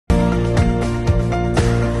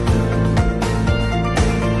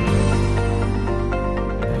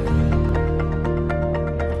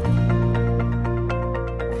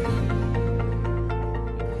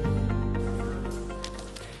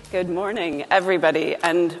Good morning, everybody,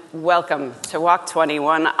 and welcome to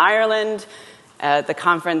Walk21 Ireland, the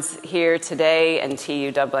conference here today in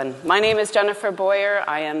TU Dublin. My name is Jennifer Boyer.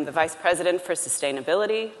 I am the Vice President for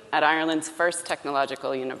Sustainability at Ireland's first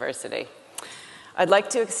technological university. I'd like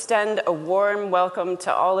to extend a warm welcome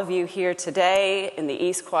to all of you here today in the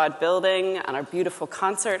East Quad building and our beautiful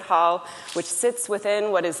concert hall, which sits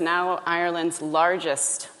within what is now Ireland's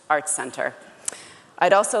largest arts centre.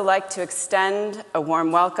 I'd also like to extend a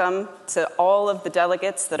warm welcome to all of the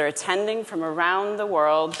delegates that are attending from around the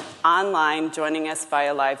world online, joining us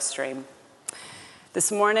via live stream.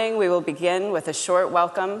 This morning, we will begin with a short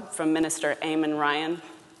welcome from Minister Eamon Ryan.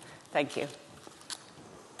 Thank you.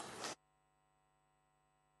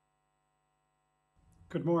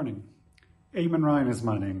 Good morning. Eamon Ryan is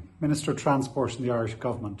my name, Minister of Transport in the Irish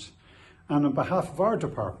Government. And on behalf of our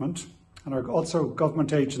department, and our also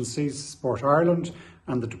government agencies, Sport Ireland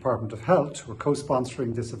and the Department of Health, who are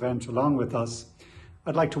co-sponsoring this event along with us,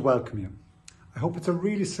 I'd like to welcome you. I hope it's a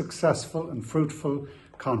really successful and fruitful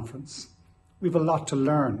conference. We have a lot to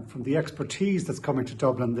learn from the expertise that's coming to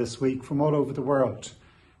Dublin this week from all over the world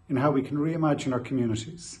in how we can reimagine our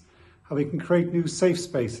communities, how we can create new safe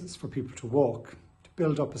spaces for people to walk, to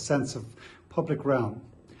build up a sense of public realm.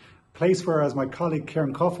 A place where, as my colleague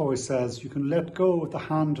Kieran Cuff always says, you can let go of the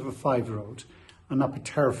hand of a 5-year-old and not be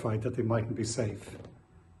terrified that they mightn't be safe.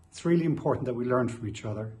 It's really important that we learn from each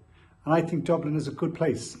other. And I think Dublin is a good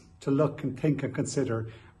place to look and think and consider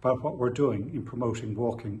about what we're doing in promoting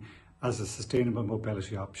walking as a sustainable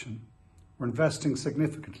mobility option. We're investing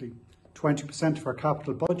significantly, 20% of our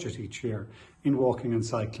capital budget each year, in walking and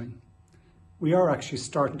cycling. We are actually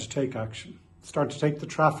starting to take action, starting to take the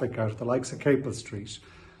traffic out of the likes of Capel Street,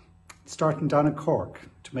 starting down in Cork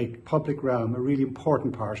to make public realm a really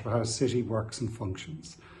important part of how a city works and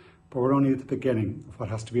functions. But we're only at the beginning of what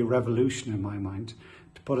has to be a revolution in my mind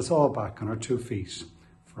to put us all back on our 2 feet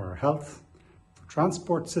for our health, for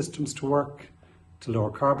transport systems to work, to lower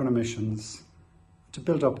carbon emissions, to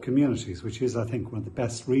build up communities, which is, I think, one of the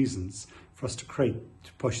best reasons for us to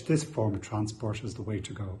push this form of transport as the way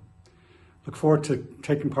to go. Look forward to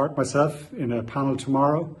taking part myself in a panel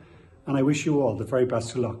tomorrow, and I wish you all the very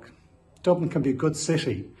best of luck. Dublin can be a good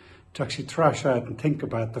city to actually thrash out and think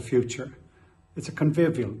about the future. It's a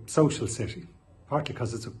convivial, social city, partly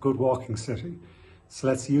because it's a good walking city. So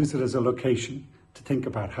let's use it as a location to think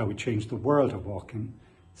about how we change the world of walking,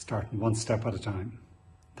 starting one step at a time.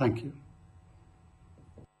 Thank you.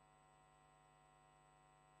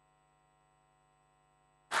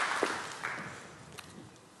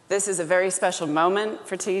 This is a very special moment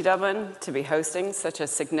for TU Dublin to be hosting such a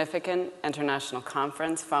significant international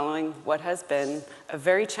conference following what has been a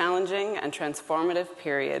very challenging and transformative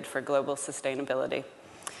period for global sustainability.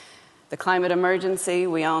 The climate emergency,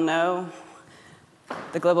 we all know,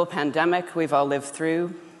 the global pandemic we've all lived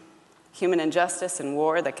through, human injustice and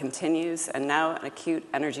war that continues, and now an acute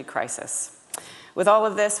energy crisis. With all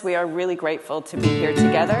of this, we are really grateful to be here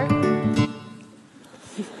together.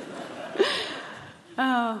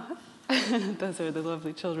 Oh, those are the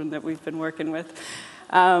lovely children that we've been working with.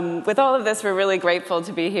 With all of this, we're really grateful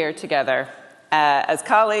to be here together as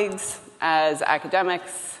colleagues, as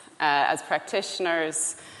academics, as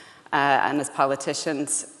practitioners, and as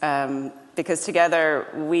politicians, because together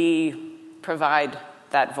we provide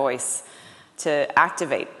that voice to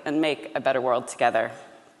activate and make a better world together,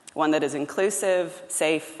 one that is inclusive,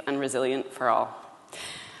 safe, and resilient for all.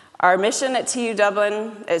 Our mission at TU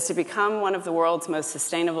Dublin is to become one of the world's most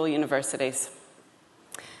sustainable universities.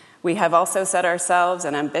 We have also set ourselves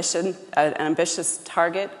an ambitious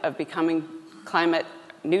target of becoming climate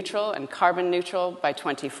neutral and carbon neutral by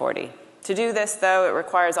 2040. To do this, though, it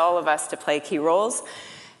requires all of us to play key roles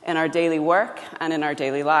in our daily work and in our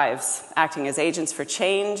daily lives, acting as agents for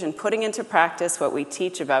change and putting into practice what we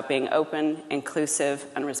teach about being open, inclusive,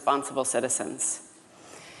 and responsible citizens.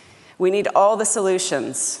 We need all the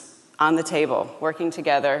solutions on the table, working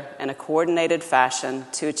together in a coordinated fashion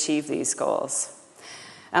to achieve these goals.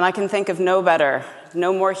 And I can think of no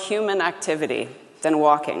more human activity than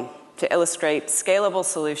walking to illustrate scalable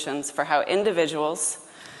solutions for how individuals,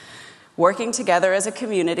 working together as a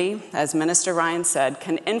community, as Minister Ryan said,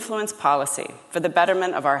 can influence policy for the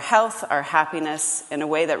betterment of our health, our happiness, in a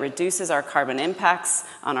way that reduces our carbon impacts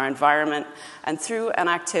on our environment, and through an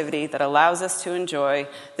activity that allows us to enjoy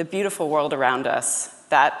the beautiful world around us,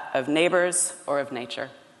 that of neighbours or of nature.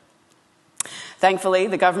 Thankfully,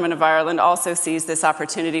 the Government of Ireland also sees this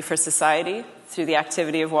opportunity for society through the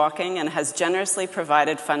activity of walking and has generously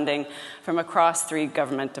provided funding from across 3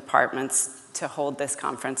 government departments to hold this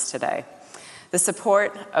conference today. The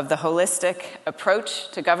support of the holistic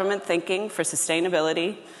approach to government thinking for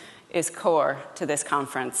sustainability is core to this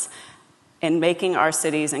conference in making our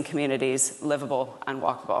cities and communities livable and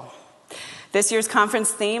walkable. This year's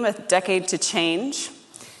conference theme, A Decade to Change,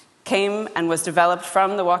 came and was developed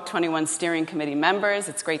from the Walk21 Steering Committee members.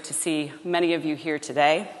 It's great to see many of you here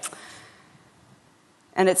today.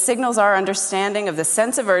 And it signals our understanding of the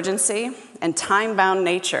sense of urgency and time-bound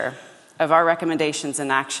nature of our recommendations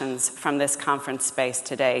and actions from this conference space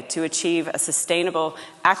today to achieve a sustainable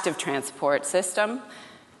active transport system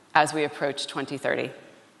as we approach 2030.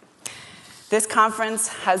 This conference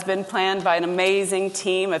has been planned by an amazing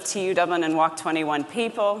team of TU Dublin and Walk21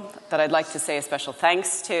 people that I'd like to say a special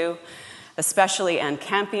thanks to, especially Anne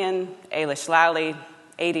Campion, Ailish Lally,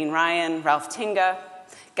 Aideen Ryan, Ralph Tinga,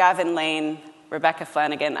 Gavin Lane, Rebecca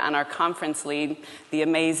Flanagan, and our conference lead, the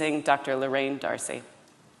amazing Dr. Lorraine Darcy.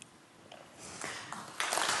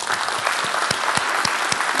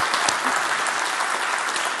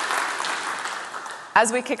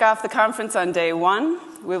 As we kick off the conference on day one,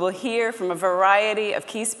 we will hear from a variety of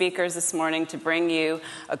key speakers this morning to bring you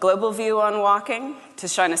a global view on walking, to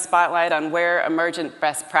shine a spotlight on where emergent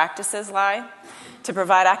best practices lie, to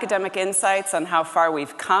provide academic insights on how far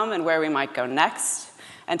we've come and where we might go next,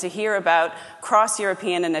 and to hear about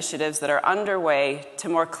cross-European initiatives that are underway to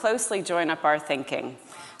more closely join up our thinking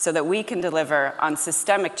so that we can deliver on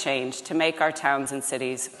systemic change to make our towns and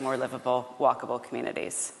cities more livable, walkable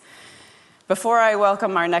communities. Before I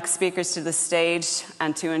welcome our next speakers to the stage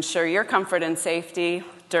and to ensure your comfort and safety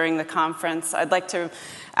during the conference, I'd like to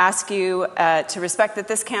ask you to respect that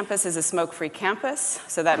this campus is a smoke-free campus,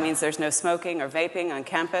 so that means there's no smoking or vaping on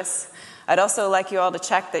campus. I'd also like you all to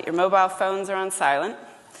check that your mobile phones are on silent.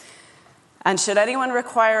 And should anyone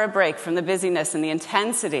require a break from the busyness and the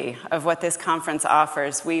intensity of what this conference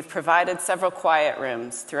offers, we've provided several quiet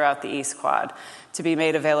rooms throughout the East Quad to be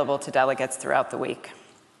made available to delegates throughout the week.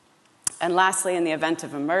 And lastly, in the event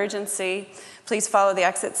of emergency, please follow the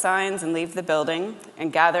exit signs and leave the building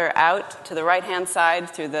and gather out to the right-hand side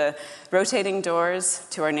through the rotating doors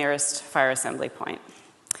to our nearest fire assembly point.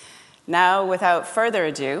 Now, without further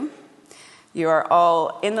ado, you are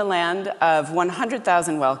all in the land of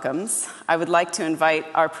 100,000 welcomes. I would like to invite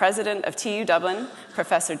our president of TU Dublin,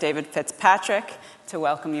 Professor David Fitzpatrick, to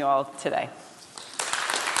welcome you all today.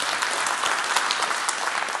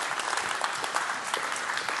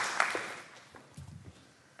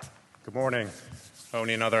 Good morning.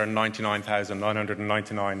 Only another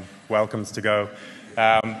 99,999 welcomes to go.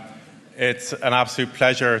 It's an absolute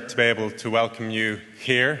pleasure to be able to welcome you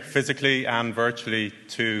here, physically and virtually,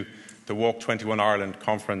 to the Walk21 Ireland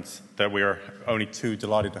conference that we are only too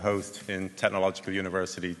delighted to host in Technological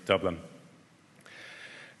University, Dublin.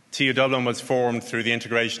 TU Dublin was formed through the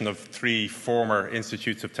integration of 3 former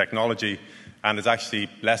institutes of technology and is actually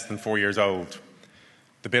less than 4 years old.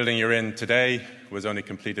 The building you're in today was only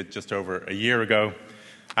completed just over a year ago,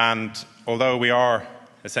 and although we are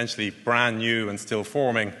essentially brand new and still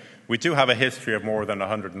forming, we do have a history of more than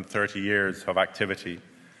 130 years of activity.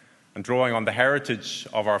 And drawing on the heritage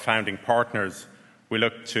of our founding partners, we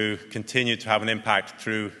look to continue to have an impact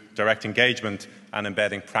through direct engagement and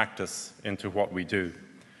embedding practice into what we do.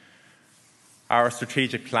 Our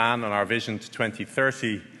strategic plan and our vision to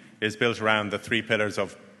 2030 is built around the 3 pillars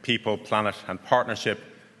of people, planet and partnership,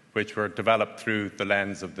 which were developed through the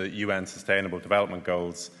lens of the UN Sustainable Development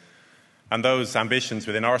Goals. And those ambitions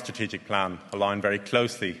within our strategic plan align very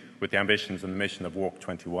closely with the ambitions and the mission of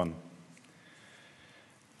Walk21.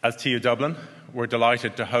 As TU Dublin, we're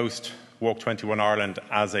delighted to host Walk21 Ireland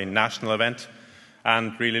as a national event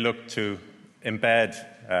and really look to embed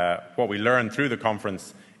what we learn through the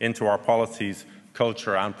conference into our policies,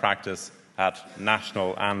 culture and practice at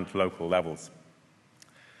national and local levels.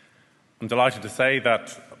 I'm delighted to say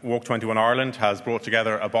that Walk21 Ireland has brought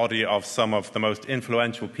together a body of some of the most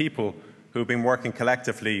influential people who've been working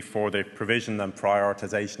collectively for the provision and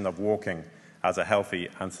prioritisation of walking as a healthy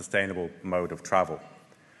and sustainable mode of travel.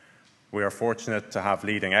 We are fortunate to have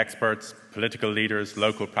leading experts, political leaders,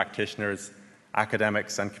 local practitioners,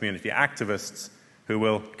 academics and community activists who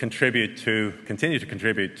will continue to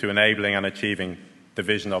contribute to enabling and achieving the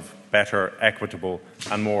vision of better, equitable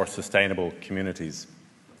and more sustainable communities.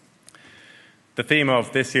 The theme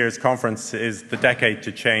of this year's conference is the decade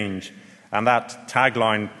to change, and that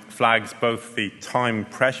tagline flags both the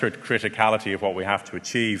time-pressured criticality of what we have to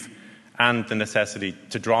achieve and the necessity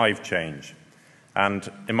to drive change. And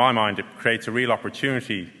in my mind, it creates a real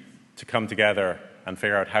opportunity to come together and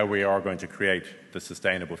figure out how we are going to create the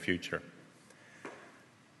sustainable future.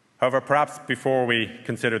 However, perhaps before we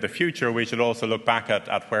consider the future, we should also look back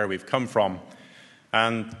at where we've come from.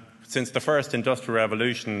 And since the first industrial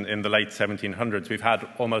revolution in the late 1700s, we've had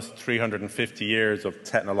almost 350 years of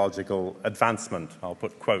technological advancement. I'll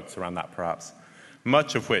put quotes around that perhaps,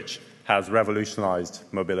 much of which has revolutionized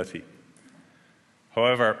mobility.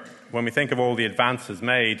 However, when we think of all the advances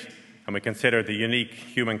made and we consider the unique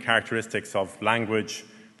human characteristics of language,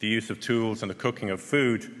 the use of tools and the cooking of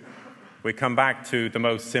food, we come back to the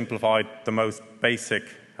most simplified, the most basic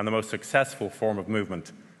and the most successful form of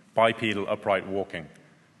movement, bipedal upright walking,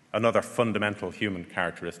 another fundamental human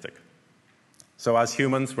characteristic. So as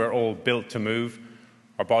humans, we're all built to move.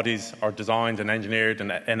 Our bodies are designed and engineered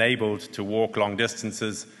and enabled to walk long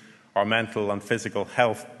distances. Our mental and physical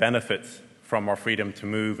health benefits from our freedom to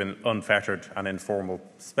move in unfettered and informal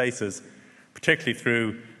spaces, particularly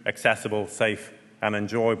through accessible, safe and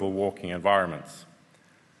enjoyable walking environments.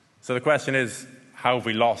 So the question is, how have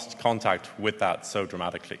we lost contact with that so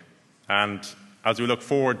dramatically? And as we look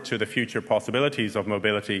forward to the future possibilities of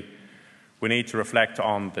mobility, we need to reflect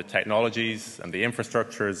on the technologies and the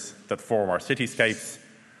infrastructures that form our cityscapes,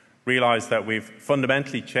 realise that we've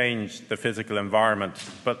fundamentally changed the physical environment,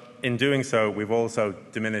 but in doing so, we've also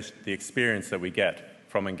diminished the experience that we get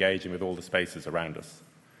from engaging with all the spaces around us.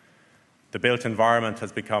 The built environment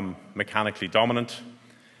has become mechanically dominant,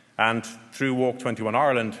 and through Walk21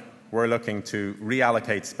 Ireland, we're looking to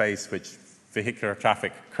reallocate space which vehicular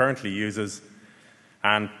traffic currently uses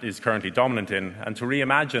and is currently dominant in, and to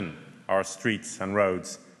reimagine our streets and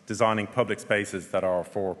roads, designing public spaces that are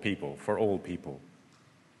for people, for all people.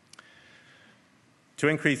 To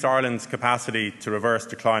increase Ireland's capacity to reverse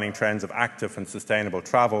declining trends of active and sustainable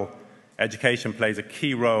travel, education plays a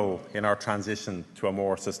key role in our transition to a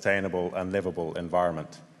more sustainable and livable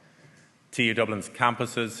environment. TU Dublin's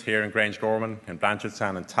campuses here in Grangegorman, in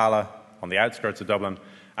Blanchardstown and Thaler, on the outskirts of Dublin,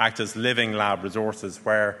 act as living lab resources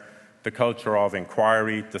where the culture of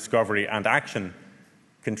inquiry, discovery and action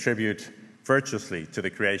contribute virtuously to the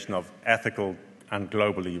creation of ethical and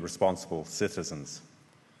globally responsible citizens.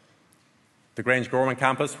 The Grangegorman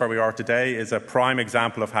campus, where we are today, is a prime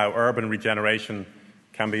example of how urban regeneration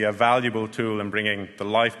can be a valuable tool in bringing the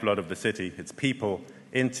lifeblood of the city, its people,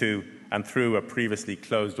 into and through a previously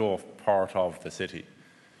closed-off part of the city.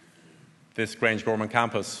 This Grangegorman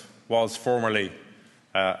campus was formerly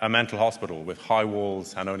a mental hospital with high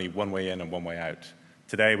walls and only one way in and one way out.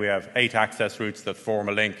 Today we have 8 access routes that form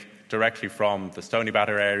a link directly from the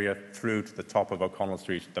Stoneybatter area through to the top of O'Connell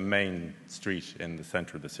Street, the main street in the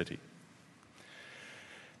centre of the city.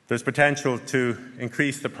 There's potential to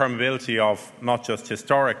increase the permeability of not just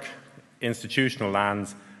historic institutional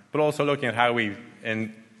lands, but also looking at how we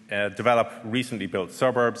develop recently built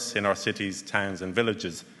suburbs in our cities, towns and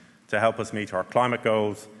villages to help us meet our climate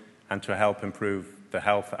goals and to help improve the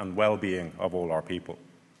health and well-being of all our people.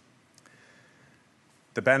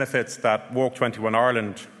 The benefits that Walk21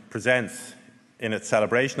 Ireland presents in its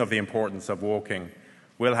celebration of the importance of walking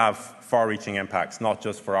will have far-reaching impacts, not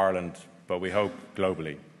just for Ireland, but we hope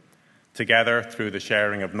globally. Together, through the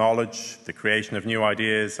sharing of knowledge, the creation of new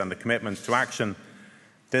ideas and the commitment to action,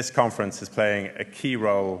 this conference is playing a key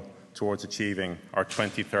role towards achieving our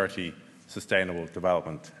 2030 Sustainable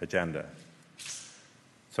Development Agenda.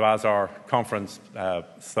 So as our conference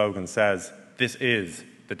slogan says, this is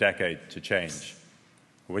the decade to change.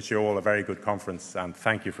 I wish you all a very good conference and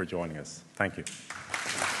thank you for joining us. Thank you.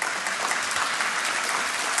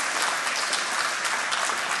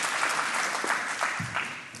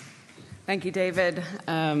 Thank you, David.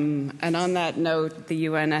 And on that note, the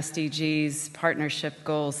UN SDGs Partnership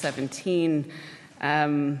Goal 17,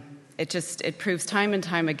 it proves time and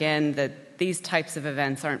time again that these types of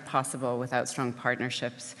events aren't possible without strong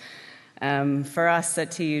partnerships. For us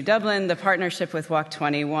at TU Dublin, the partnership with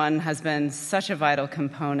Walk21 has been such a vital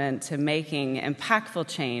component to making impactful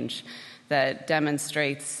change that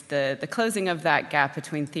demonstrates the closing of that gap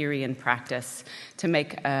between theory and practice to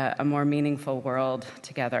make a more meaningful world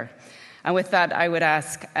together. And with that, I would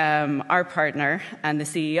ask our partner and the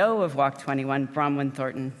CEO of Walk21, Bronwen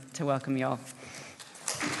Thornton, to welcome you all.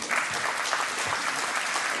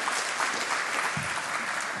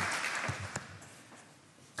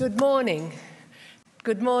 Good morning.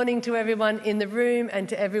 Good morning to everyone in the room and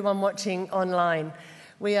to everyone watching online.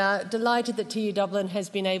 We are delighted that TU Dublin has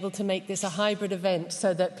been able to make this a hybrid event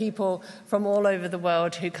so that people from all over the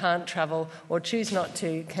world who can't travel or choose not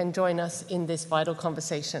to can join us in this vital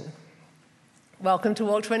conversation. Welcome to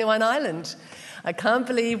Walk21 Ireland. I can't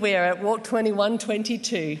believe we are at Walk21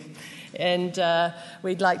 22. And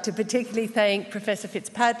we'd like to particularly thank Professor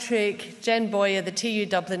Fitzpatrick, Jen Boyer, the TU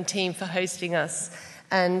Dublin team for hosting us,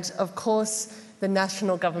 and of course the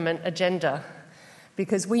National Government Agenda.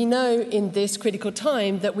 because we know in this critical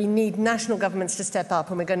time that we need national governments to step up,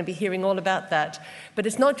 and we're going to be hearing all about that. But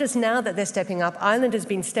it's not just now that they're stepping up. Ireland has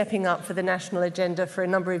been stepping up for the national agenda for a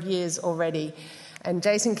number of years already. And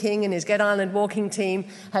Jason King and his Get Ireland Walking team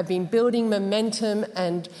have been building momentum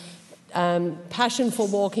and passion for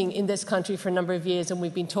walking in this country for a number of years, and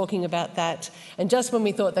we've been talking about that. And just when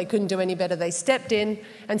we thought they couldn't do any better, they stepped in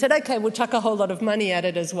and said, okay, we'll chuck a whole lot of money at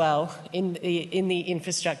it as well in the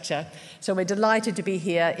infrastructure. So we're delighted to be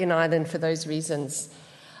here in Ireland for those reasons.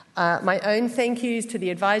 My own thank yous to the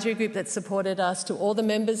advisory group that supported us, to all the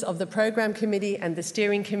members of the programme committee and the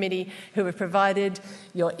steering committee who have provided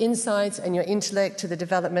your insights and your intellect to the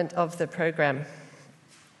development of the programme.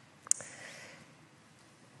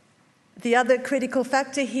 The other critical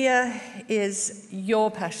factor here is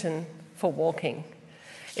your passion for walking.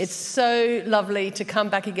 It's so lovely to come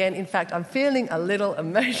back again. In fact, I'm feeling a little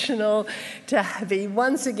emotional to be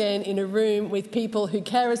once again in a room with people who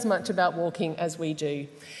care as much about walking as we do,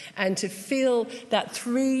 and to feel that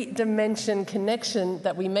three-dimension connection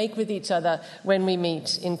that we make with each other when we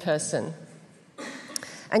meet in person.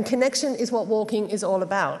 And connection is what walking is all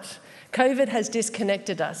about. COVID has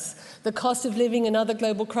disconnected us. The cost of living and other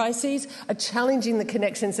global crises are challenging the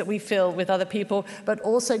connections that we feel with other people, but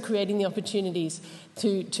also creating the opportunities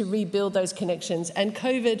to rebuild those connections. And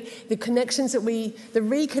COVID, the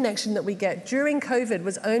reconnection that we get during COVID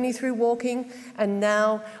was only through walking, and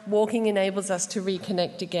now walking enables us to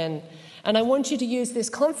reconnect again. And I want you to use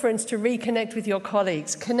this conference to reconnect with your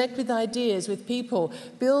colleagues, connect with ideas, with people,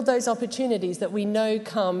 build those opportunities that we know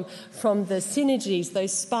come from the synergies,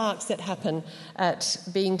 those sparks that happen at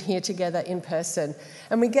being here together in person.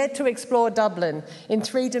 And we get to explore Dublin in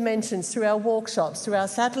three dimensions through our workshops, through our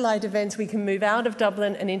satellite events. We can move out of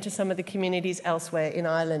Dublin and into some of the communities elsewhere in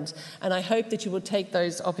Ireland. And I hope that you will take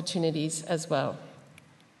those opportunities as well.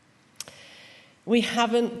 We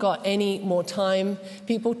haven't got any more time.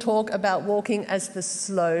 People talk about walking as the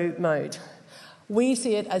slow mode. We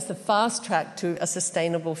see it as the fast track to a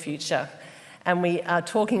sustainable future. And we are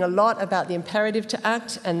talking a lot about the imperative to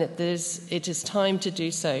act, and that it is time to do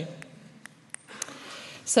so.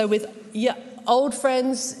 So with old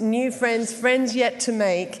friends, new friends, friends yet to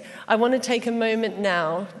make, I want to take a moment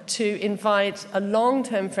now to invite a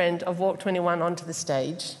long-term friend of Walk21 onto the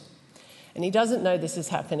stage. And he doesn't know this is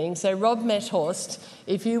happening. So Rob Methorst,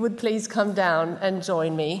 if you would please come down and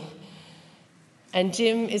join me. And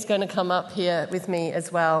Jim is going to come up here with me as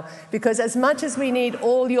well. Because as much as we need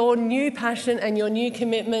all your new passion and your new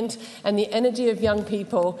commitment and the energy of young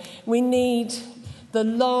people, we need the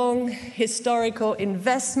long historical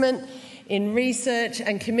investment in research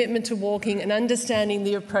and commitment to walking and understanding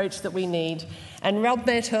the approach that we need. And Rob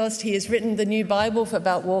Methorst, he has written the new Bible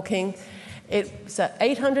about walking. It's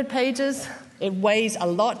 800 pages. It weighs a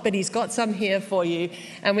lot, but he's got some here for you.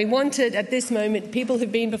 And we wanted, at this moment, people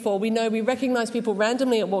who've been before, we recognise people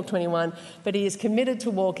randomly at Walk21, but he is committed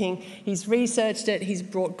to walking. He's researched it. He's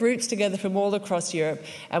brought groups together from all across Europe.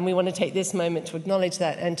 And we want to take this moment to acknowledge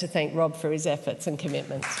that and to thank Rob for his efforts and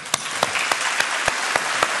commitments.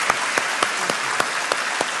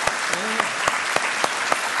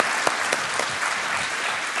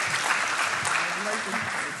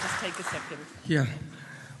 Yeah.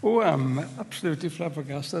 Oh, I'm absolutely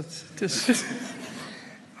flabbergasted.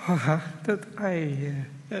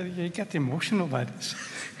 You get emotional by this.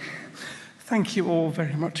 Thank you all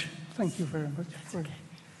very much. Thank you very much for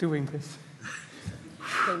doing this.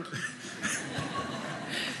 Thank you.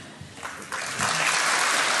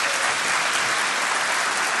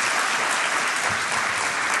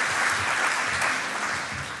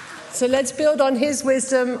 So let's build on his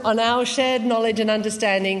wisdom, on our shared knowledge and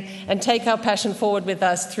understanding, and take our passion forward with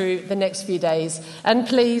us through the next few days. And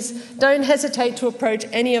please, don't hesitate to approach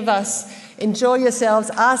any of us. Enjoy yourselves.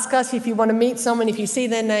 Ask us if you want to meet someone. If you see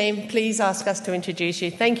their name, please ask us to introduce you.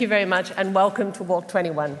 Thank you very much, and welcome to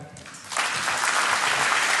Walk21.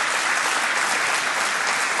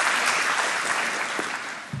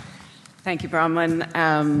 Thank you, Bronwen.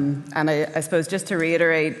 And I suppose just to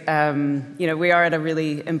reiterate, we are at a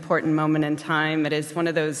really important moment in time. It is one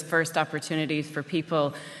of those first opportunities for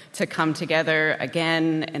people to come together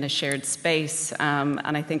again in a shared space. And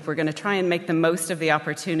I think we're going to try and make the most of the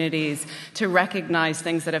opportunities to recognize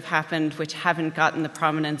things that have happened which haven't gotten the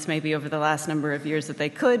prominence maybe over the last number of years that they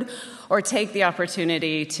could, or take the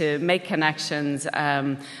opportunity to make connections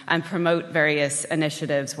and promote various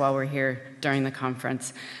initiatives while we're here during the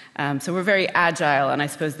conference. So we're very agile, and I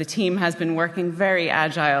suppose the team has been working very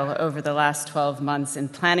agile over the last 12 months in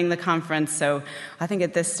planning the conference, so I think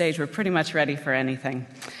at this stage we're pretty much ready for anything.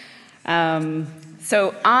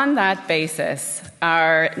 So on that basis,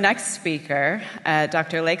 our next speaker,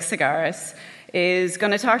 Dr. Lake Sagaris, is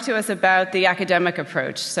going to talk to us about the academic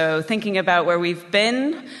approach. So thinking about where we've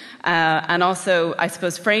been, and also, I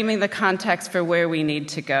suppose, framing the context for where we need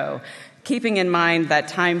to go, keeping in mind that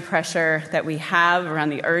time pressure that we have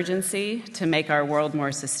around the urgency to make our world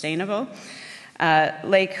more sustainable.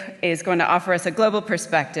 Lake is going to offer us a global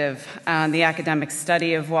perspective on the academic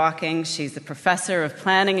study of walking. She's a professor of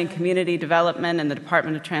planning and community development in the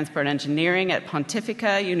Department of Transport Engineering at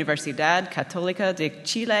Pontificia, Universidad, Católica de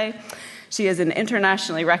Chile. She is an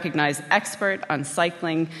internationally recognized expert on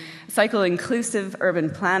cycle-inclusive urban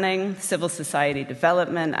planning, civil society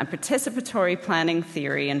development, and participatory planning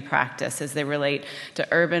theory and practice as they relate to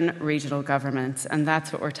urban regional governments. And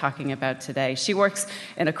that's what we're talking about today. She works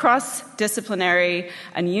in a cross-disciplinary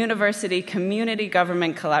and university community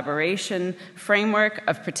government collaboration framework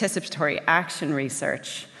of participatory action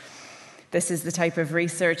research. This is the type of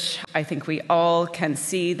research I think we all can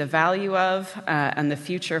see the value of and the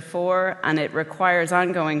future for, and it requires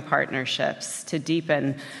ongoing partnerships to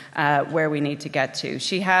deepen where we need to get to.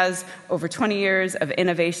 She has over 20 years of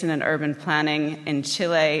innovation and urban planning in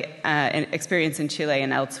Chile, experience in Chile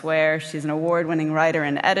and elsewhere. She's an award-winning writer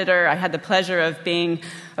and editor. I had the pleasure of being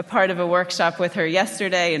a part of a workshop with her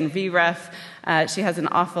yesterday in VREF. She has an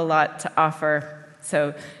awful lot to offer.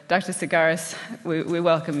 So, Dr. Sagaris, we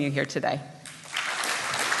welcome you here today.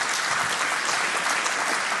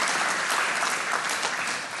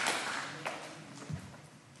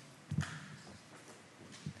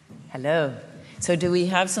 Hello. So do we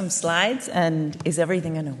have some slides, and is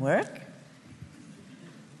everything going to work?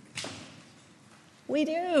 We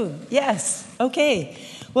do. Yes. Okay.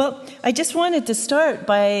 Well, I just wanted to start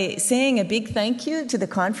by saying a big thank you to the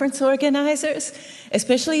conference organizers,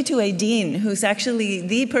 especially to Aideen, who's actually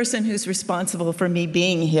the person who's responsible for me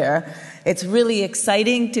being here. It's really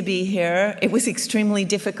exciting to be here. It was extremely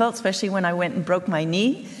difficult, especially when I went and broke my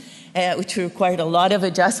knee, which required a lot of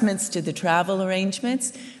adjustments to the travel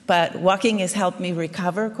arrangements. But walking has helped me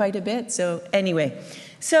recover quite a bit. So anyway,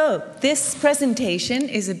 so this presentation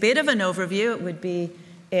is a bit of an overview. It would be...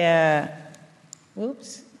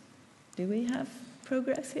 Whoops. Do we have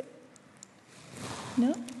progress here?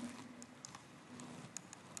 No?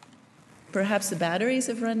 Perhaps the batteries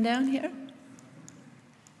have run down here?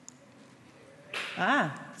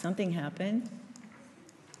 Ah, something happened.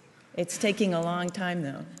 It's taking a long time,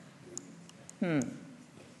 though.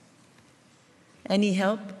 Any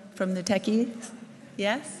help from the techies?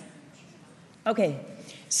 Yes? Okay.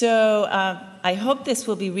 So I hope this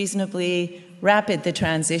will be reasonably rapid, the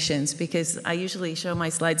transitions, because I usually show my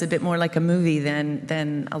slides a bit more like a movie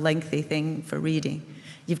than a lengthy thing for reading.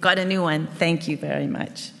 You've got a new one. Thank you very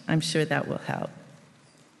much. I'm sure that will help.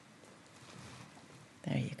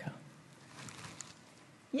 There you go.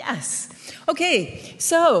 Yes. Okay.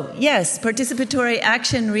 So, yes, participatory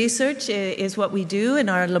action research is what we do in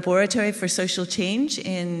our laboratory for social change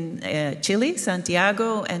in Chile,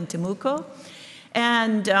 Santiago, and Temuco.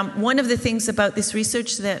 And one of the things about this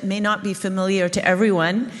research that may not be familiar to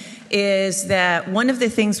everyone is that one of the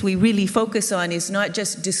things we really focus on is not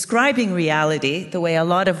just describing reality, the way a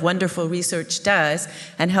lot of wonderful research does,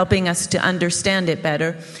 and helping us to understand it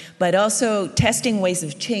better, but also testing ways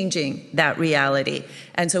of changing that reality.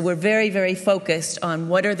 And so we're very, very focused on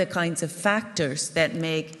what are the kinds of factors that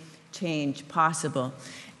make change possible.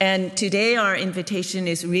 And today our invitation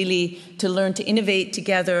is really to learn to innovate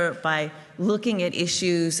together by looking at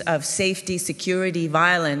issues of safety, security,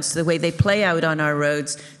 violence, the way they play out on our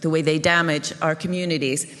roads, the way they damage our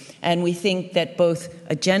communities. And we think that both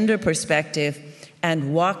a gender perspective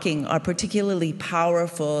and walking are particularly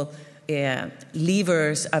powerful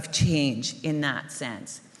levers of change in that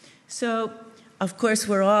sense. So, of course,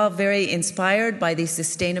 we're all very inspired by these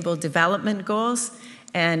sustainable development goals.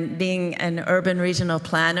 And being an urban regional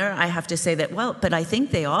planner, I have to say that, well, but I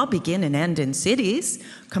think they all begin and end in cities.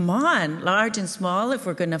 Come on, large and small, if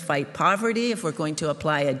we're going to fight poverty, if we're going to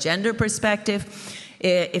apply a gender perspective,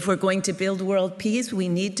 if we're going to build world peace, we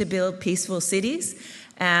need to build peaceful cities.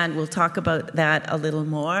 And we'll talk about that a little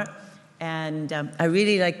more. And I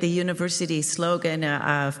really like the university slogan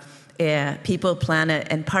of people, planet,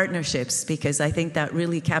 and partnerships, because I think that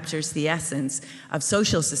really captures the essence of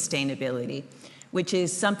social sustainability, which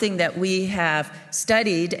is something that we have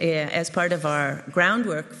studied as part of our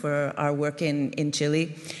groundwork for our work in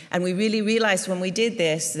Chile. And we really realized when we did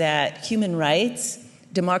this that human rights,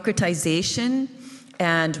 democratization,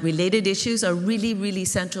 and related issues are really, really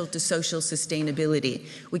central to social sustainability.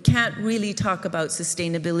 We can't really talk about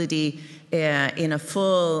sustainability in a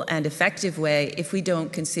full and effective way if we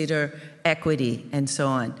don't consider equity and so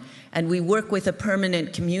on. And we work with a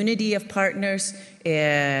permanent community of partners,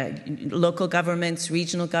 local governments,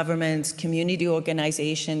 regional governments, community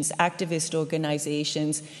organizations, activist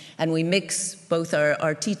organizations, and we mix both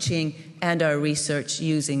our teaching and our research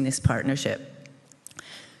using this partnership.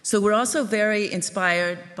 So we're also very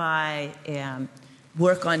inspired by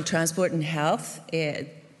work on transport and health.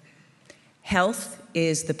 Health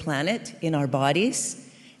is the planet in our bodies.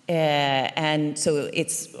 And so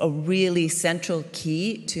it's a really central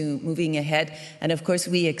key to moving ahead. And of course,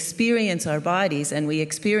 we experience our bodies and we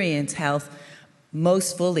experience health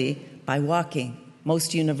most fully by walking,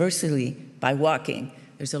 most universally by walking.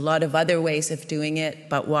 There's a lot of other ways of doing it,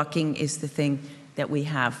 but walking is the thing that we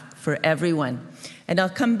have for everyone. And I'll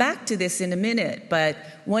come back to this in a minute, but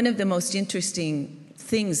one of the most interesting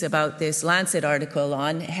things about this Lancet article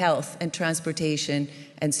on health and transportation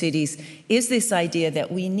and cities is this idea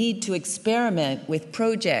that we need to experiment with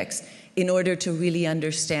projects in order to really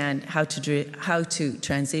understand how to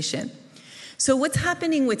transition. So what's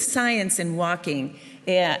happening with science and walking?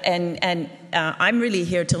 I'm really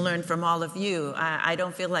here to learn from all of you. I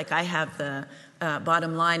don't feel like I have the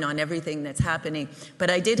bottom line on everything that's happening,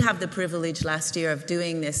 but I did have the privilege last year of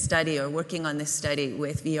doing this study or working on this study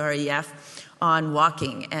with VREF on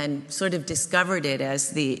walking and sort of discovered it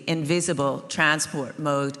as the invisible transport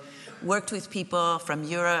mode. Worked with people from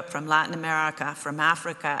Europe, from Latin America, from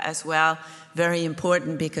Africa as well. Very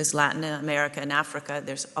important because Latin America and Africa,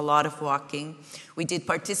 there's a lot of walking. We did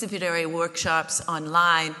participatory workshops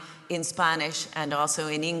online in Spanish and also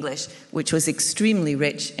in English, which was extremely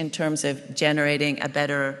rich in terms of generating a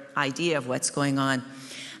better idea of what's going on.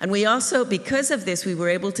 And we also, because of this, we were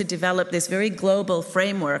able to develop this very global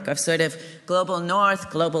framework of sort of global north,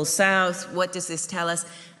 global south, what does this tell us,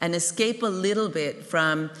 and escape a little bit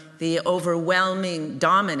from the overwhelming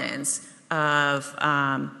dominance of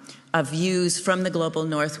views from the global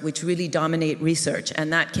north, which really dominate research,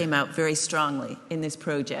 and that came out very strongly in this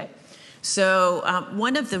project. So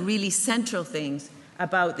one of the really central things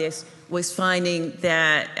about this was finding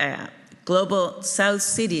that global south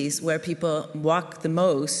cities where people walk the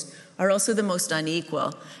most are also the most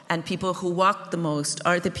unequal, and people who walk the most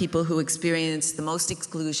are the people who experience the most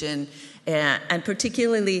exclusion, and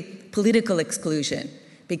particularly political exclusion.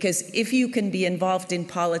 Because if you can be involved in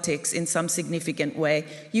politics in some significant way,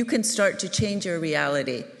 you can start to change your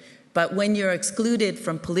reality. But when you're excluded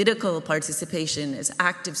from political participation as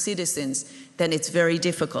active citizens, then it's very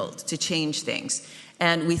difficult to change things.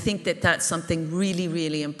 And we think that that's something really,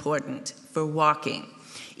 really important for walking.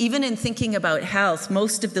 Even in thinking about health,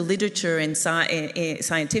 most of the literature in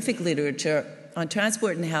scientific literature on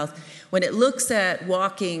transport and health, when it looks at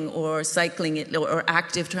walking or cycling or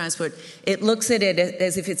active transport, it looks at it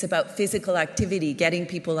as if it's about physical activity, getting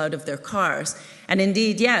people out of their cars. And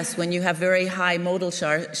indeed, yes, when you have very high modal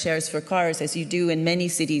shares for cars, as you do in many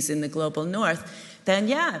cities in the global north, then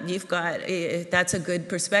yeah, that's a good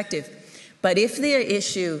perspective. But if the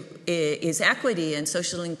issue is equity and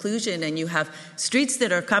social inclusion, and you have streets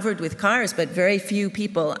that are covered with cars, but very few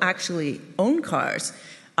people actually own cars,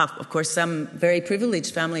 of course, some very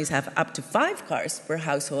privileged families have up to 5 cars per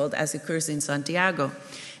household, as occurs in Santiago,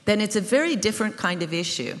 then it's a very different kind of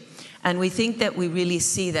issue. And we think that we really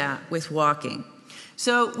see that with walking.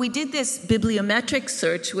 So we did this bibliometric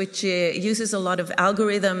search, which uses a lot of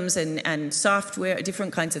algorithms and software,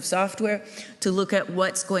 different kinds of software, to look at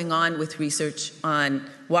what's going on with research on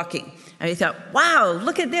walking. And we thought, wow,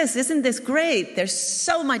 look at this, isn't this great? There's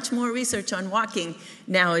so much more research on walking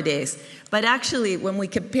nowadays. But actually, when we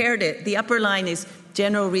compared it, the upper line is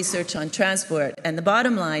general research on transport, and the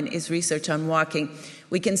bottom line is research on walking.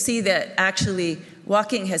 We can see that actually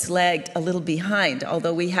walking has lagged a little behind,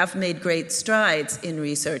 although we have made great strides in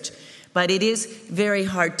research. But it is very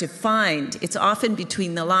hard to find. It's often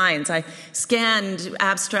between the lines. I scanned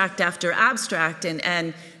abstract after abstract,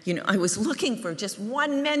 and you know, I was looking for just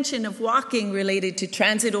one mention of walking related to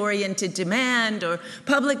transit-oriented demand or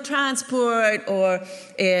public transport or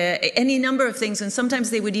any number of things. And sometimes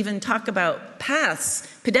they would even talk about paths,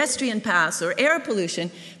 pedestrian paths or air pollution,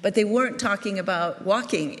 but they weren't talking about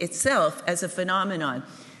walking itself as a phenomenon.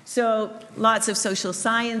 So lots of social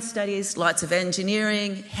science studies, lots of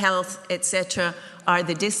engineering, health, etc. are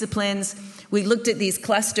the disciplines. We looked at these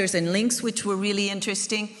clusters and links, which were really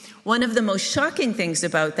interesting. One of the most shocking things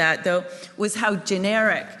about that, though, was how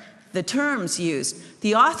generic the terms used.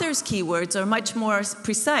 The author's keywords are much more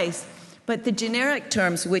precise, but the generic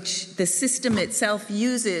terms, which the system itself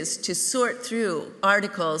uses to sort through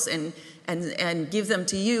articles and give them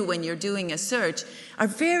to you when you're doing a search, are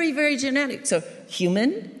very, very generic. So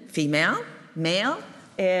human, female, male,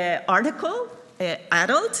 article,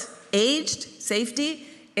 adult, aged, safety,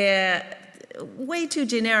 way too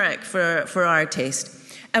generic for our taste.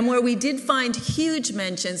 And where we did find huge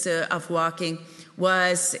mentions of walking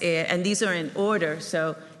was, and these are in order,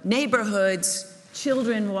 so neighborhoods,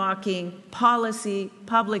 children walking, policy,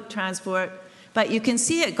 public transport, but you can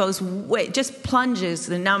see it goes way, just plunges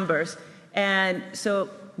the numbers. And so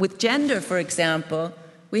with gender, for example,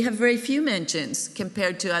 we have very few mentions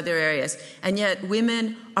compared to other areas, and yet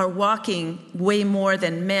women are walking way more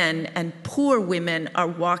than men, and poor women are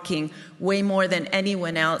walking way more than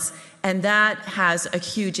anyone else, and that has a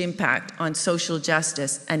huge impact on social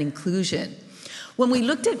justice and inclusion. When we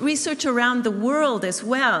looked at research around the world as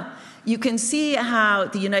well, you can see how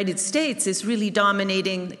the United States is really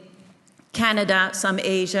dominating Canada, some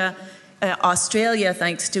Asia, Australia,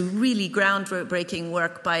 thanks to really groundbreaking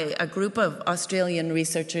work by a group of Australian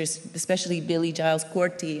researchers, especially Billie Giles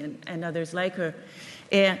Corti and others like her.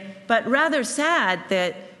 But rather sad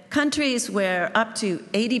that countries where up to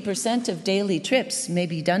 80% of daily trips may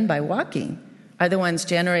be done by walking are the ones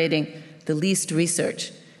generating the least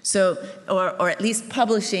research. So, or at least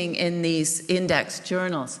publishing in these index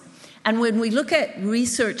journals. And when we look at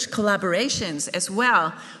research collaborations as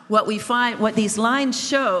well, what we find, what these lines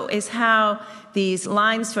show is how these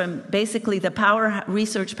lines from basically the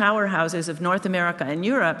research powerhouses of North America and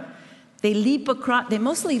Europe, they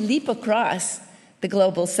mostly leap across the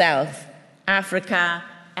global south, Africa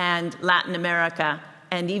and Latin America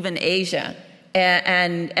and even Asia.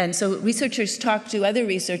 And so researchers talk to other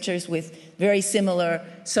researchers with very similar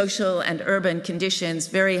social and urban conditions,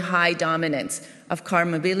 very high dominance of car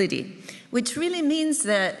mobility, which really means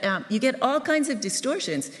that you get all kinds of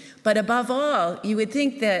distortions. But above all, you would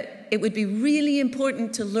think that it would be really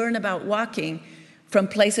important to learn about walking from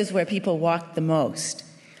places where people walk the most.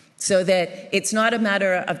 So that it's not a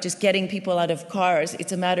matter of just getting people out of cars,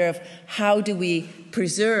 it's a matter of how do we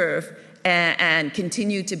preserve and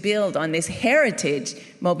continue to build on this heritage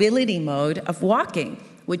mobility mode of walking,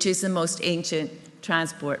 which is the most ancient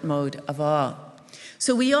transport mode of all.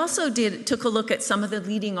 So we also took a look at some of the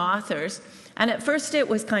leading authors, and at first it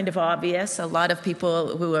was kind of obvious. A lot of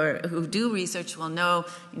people who do research will know,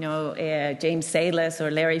 James Salas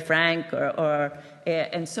or Larry Frank or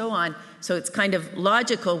and so on. So it's kind of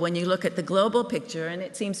logical when you look at the global picture, and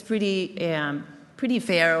it seems pretty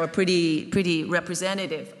fair or pretty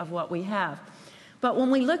representative of what we have. But when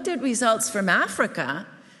we looked at results from Africa,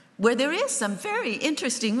 where there is some very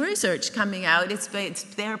interesting research coming out,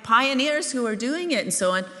 they're pioneers who are doing it and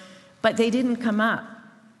so on, but they didn't come up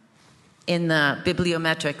in the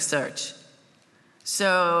bibliometric search.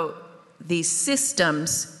 So these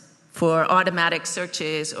systems for automatic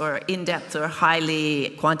searches or in-depth or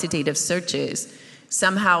highly quantitative searches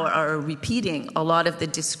somehow are repeating a lot of the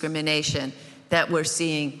discrimination that we're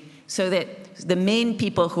seeing, so that the main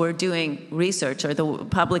people who are doing research or the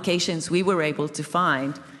publications we were able to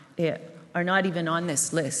find are not even on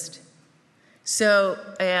this list. So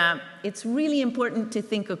it's really important to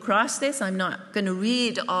think across this. I'm not going to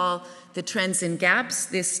read all the trends and gaps.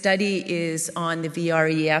 This study is on the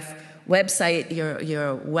VREF website.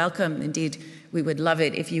 You're welcome. Indeed, we would love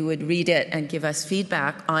it if you would read it and give us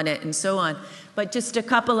feedback on it and so on. But just a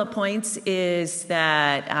couple of points is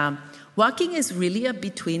that walking is really a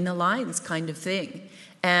between the lines kind of thing.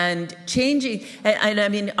 And changing, and I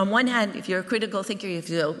mean, on one hand, if you're a critical thinker, you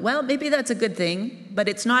feel, well, maybe that's a good thing, but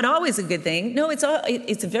it's not always a good thing. No, it's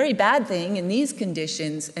a very bad thing in these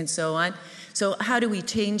conditions and so on. So how do we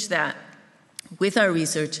change that with our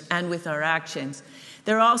research and with our actions?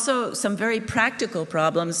 There are also some very practical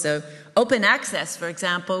problems. So open access, for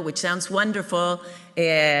example, which sounds wonderful.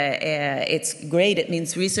 It's great. It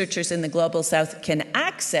means researchers in the Global South can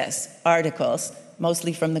access articles,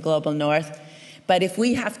 mostly from the Global North. But if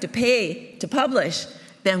we have to pay to publish,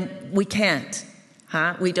 then we can't.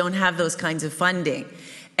 We don't have those kinds of funding.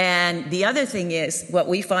 And the other thing is, what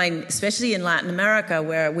we find, especially in Latin America,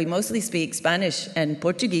 where we mostly speak Spanish and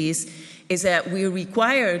Portuguese, is that we're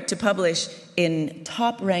required to publish in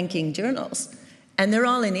top-ranking journals, and they're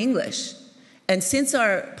all in English. And since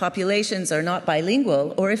our populations are not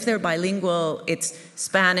bilingual, or if they're bilingual, it's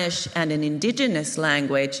Spanish and an indigenous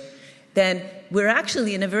language, then we're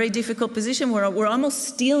actually in a very difficult position where we're almost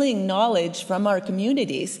stealing knowledge from our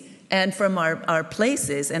communities and from our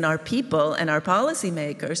places and our people and our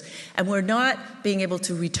policymakers, and we're not being able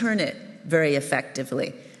to return it very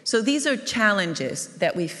effectively. So these are challenges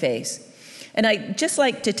that we face. And I'd just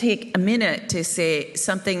like to take a minute to say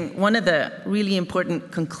something. One of the really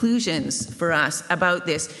important conclusions for us about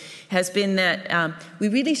this has been that we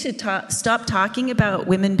really should stop talking about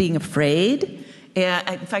women being afraid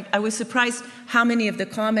In fact, I was surprised how many of the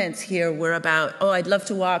comments here were about, oh, I'd love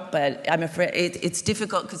to walk, but I'm afraid it's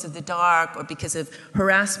difficult because of the dark or because of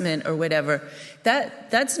harassment or whatever.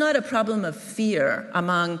 That's not a problem of fear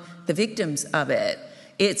among the victims of it.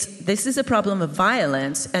 This is a problem of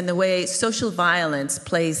violence and the way social violence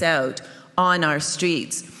plays out on our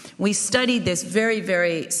streets. We studied this very,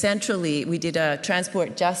 very centrally. We did a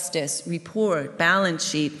transport justice report, balance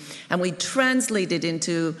sheet, and we translated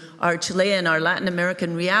into our Chilean, our Latin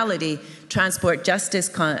American reality, transport justice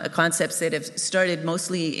concepts that have started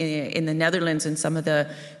mostly in the Netherlands and some of the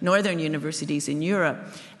northern universities in Europe.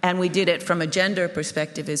 And we did it from a gender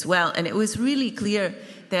perspective as well. And it was really clear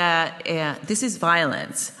that this is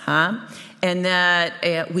violence, and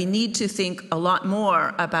that we need to think a lot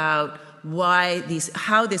more about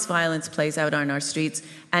how this violence plays out on our streets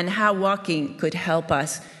and how walking could help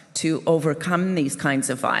us to overcome these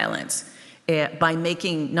kinds of violence by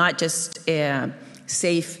making not just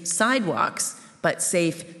safe sidewalks, but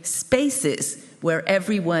safe spaces where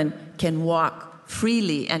everyone can walk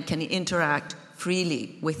freely and can interact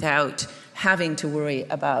freely without having to worry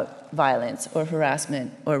about violence or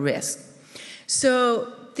harassment or risk.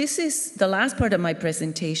 So this is the last part of my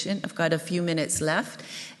presentation. I've got a few minutes left.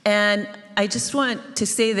 And I just want to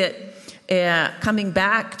say that coming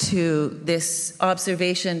back to this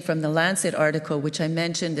observation from the Lancet article, which I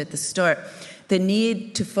mentioned at the start, the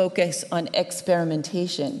need to focus on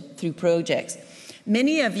experimentation through projects.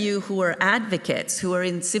 Many of you who are advocates, who are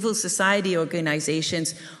in civil society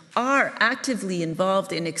organizations, are actively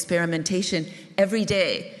involved in experimentation every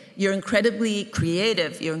day. You're incredibly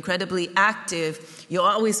creative, you're incredibly active, you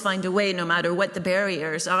always find a way no matter what the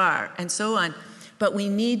barriers are, and so on. But we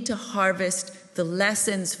need to harvest the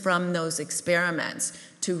lessons from those experiments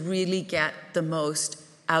to really get the most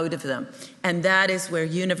out of them. And that is where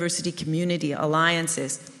university community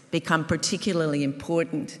alliances become particularly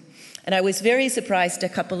important. And I was very surprised a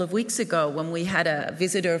couple of weeks ago when we had a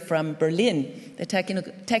visitor from Berlin, the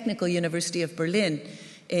Technical University of Berlin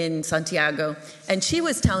in Santiago, and she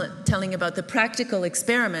was telling about the practical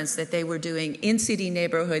experiments that they were doing in city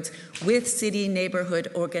neighborhoods with city neighborhood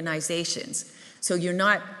organizations. So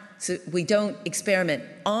we don't experiment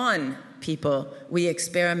on people, we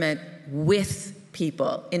experiment with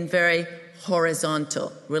people in very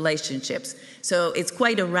horizontal relationships. So it's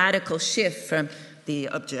quite a radical shift from the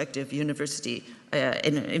objective university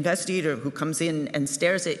an investigator who comes in and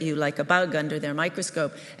stares at you like a bug under their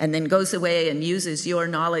microscope and then goes away and uses your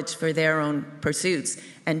knowledge for their own pursuits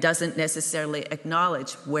and doesn't necessarily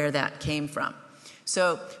acknowledge where that came from.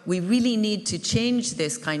 So we really need to change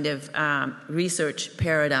this kind of research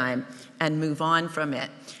paradigm and move on from it.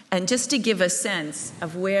 And just to give a sense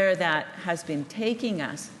of where that has been taking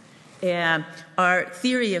us, our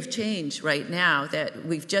theory of change right now that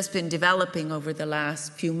we've just been developing over the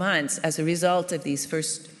last few months as a result of these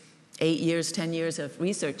first 8 years, 10 years of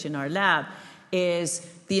research in our lab is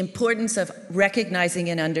the importance of recognizing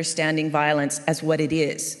and understanding violence as what it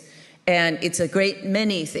is. And it's a great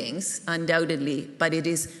many things, undoubtedly, but it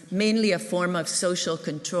is mainly a form of social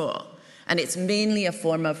control. And it's mainly a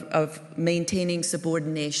form of maintaining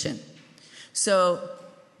subordination. So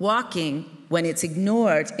walking, when it's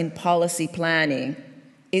ignored in policy planning,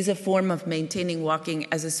 is a form of maintaining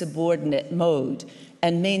walking as a subordinate mode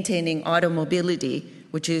and maintaining automobility,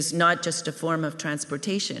 which is not just a form of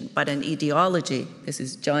transportation, but an ideology. This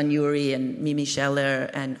is John Urey and Mimi Scheller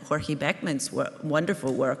and Jorge Beckman's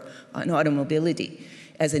wonderful work on automobility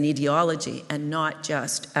as an ideology and not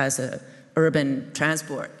just as an urban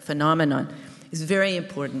transport phenomenon. It's very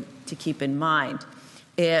important to keep in mind.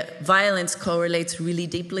 Violence correlates really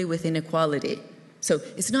deeply with inequality. So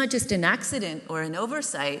it's not just an accident or an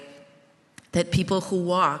oversight that people who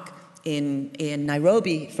walk in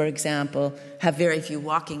Nairobi, for example, have very few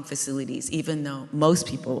walking facilities, even though most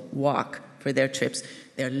people walk for their trips.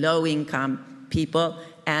 They're low-income people,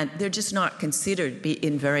 and they're just not considered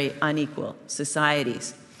in very unequal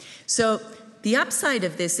societies. So the upside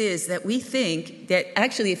of this is that we think that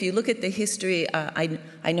actually if you look at the history,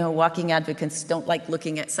 I know walking advocates don't like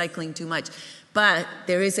looking at cycling too much, but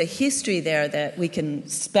there is a history there that we can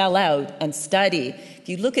spell out and study. If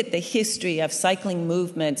you look at the history of cycling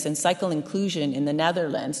movements and cycle inclusion in the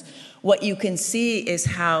Netherlands, what you can see is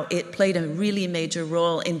how it played a really major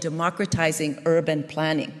role in democratizing urban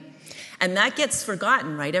planning. And that gets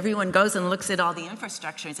forgotten, right? Everyone goes and looks at all the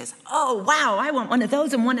infrastructure and says, oh, wow, I want one of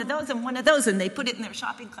those and one of those and one of those. And they put it in their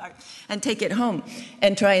shopping cart and take it home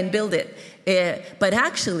and try and build it. But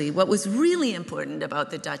actually, what was really important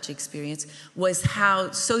about the Dutch experience was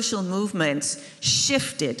how social movements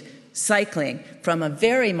shifted cycling from a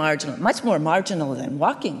very marginal, much more marginal than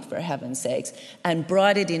walking, for heaven's sakes, and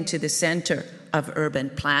brought it into the center of urban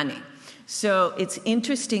planning. So it's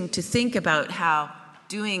interesting to think about how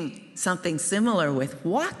doing something similar with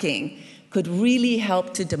walking could really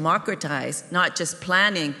help to democratize not just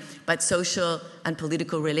planning, but social and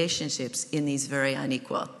political relationships in these very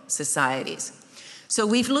unequal societies. So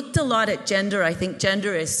we've looked a lot at gender. I think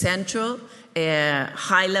gender is central.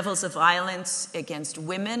 High levels of violence against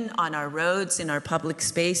women on our roads, in our public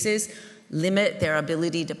spaces, limit their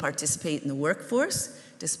ability to participate in the workforce.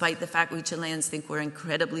 Despite the fact we Chileans think we're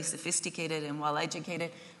incredibly sophisticated and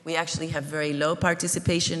well-educated, we actually have very low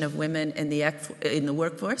participation of women in the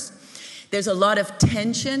workforce. There's a lot of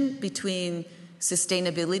tension between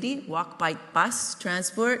sustainability, walk, bike, bus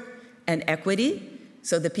transport, and equity.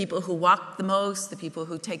 So the people who walk the most, the people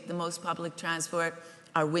who take the most public transport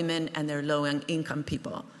are women and they're low-income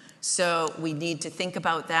people. So we need to think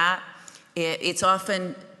about that. It's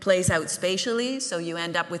often plays out spatially, so you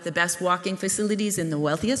end up with the best walking facilities in the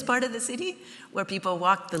wealthiest part of the city, where people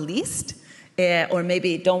walk the least, or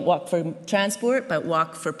maybe don't walk for transport, but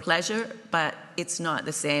walk for pleasure, but it's not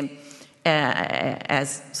the same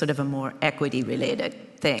as sort of a more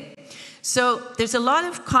equity-related thing. So there's a lot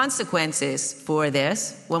of consequences for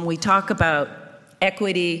this. When we talk about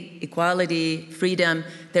equity, equality, freedom,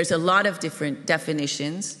 there's a lot of different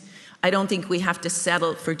definitions. I don't think we have to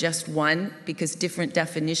settle for just one, because different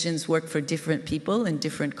definitions work for different people in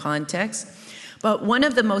different contexts. But one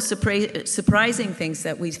of the most surprising things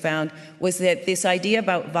that we found was that this idea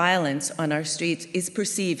about violence on our streets is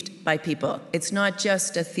perceived by people. It's not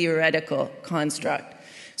just a theoretical construct.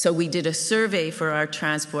 So we did a survey for our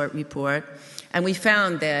transport report, and we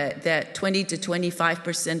found that 20 to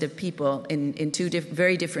 25% of people in two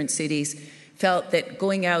very different cities felt that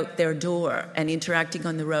going out their door and interacting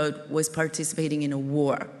on the road was participating in a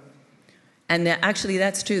war. And actually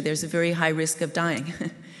that's true. There's a very high risk of dying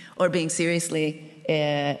or being seriously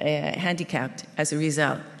handicapped as a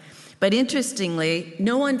result. But interestingly,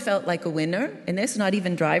 no one felt like a winner in this, not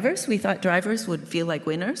even drivers. We thought drivers would feel like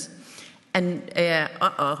winners. And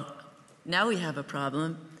now we have a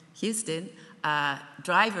problem. Houston,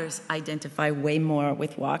 drivers identify way more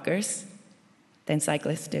with walkers than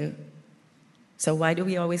cyclists do. So why do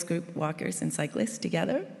we always group walkers and cyclists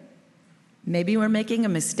together? Maybe we're making a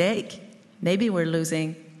mistake. Maybe we're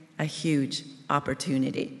losing a huge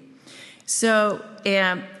opportunity. So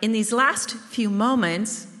in these last few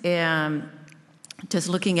moments, just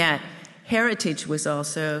looking at heritage was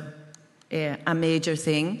also a major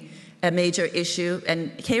thing, a major issue.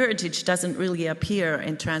 And heritage doesn't really appear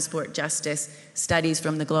in transport justice studies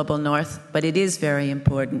from the global north, but it is very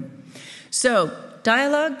important. So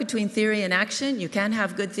dialogue between theory and action. You can't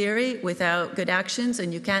have good theory without good actions,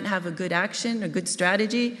 and you can't have a good action, a good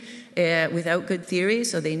strategy without good theory.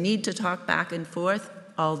 So they need to talk back and forth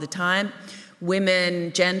all the time.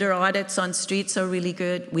 Women gender audits on streets are really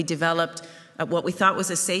good. We developed what we thought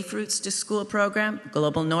was a safe routes to school program,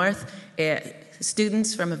 Global North.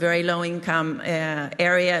 Students from a very low-income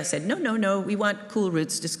area said, no, we want cool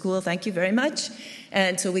routes to school, thank you very much.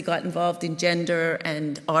 And so we got involved in gender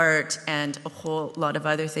and art and a whole lot of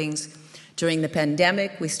other things. During the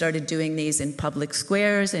pandemic, we started doing these in public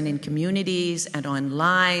squares and in communities and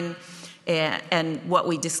online. And what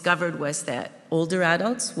we discovered was that older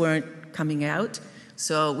adults weren't coming out.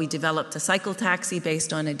 So we developed a cycle taxi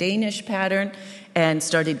based on a Danish pattern and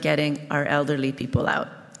started getting our elderly people out.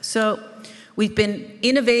 So we've been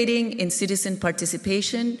innovating in citizen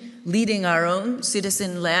participation, leading our own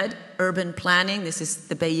citizen-led urban planning. This is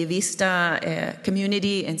the Bellavista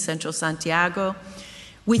community in central Santiago.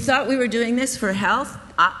 We thought we were doing this for health.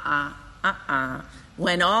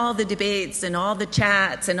 When all the debates and all the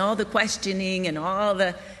chats and all the questioning and all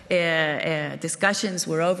the discussions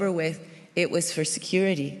were over with, it was for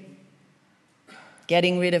security.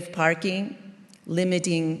 Getting rid of parking,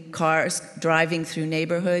 limiting cars driving through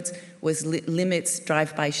neighborhoods limits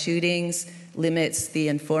drive-by shootings, limits the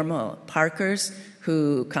informal parkers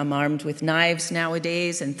who come armed with knives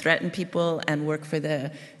nowadays and threaten people and work for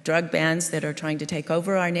the drug bans that are trying to take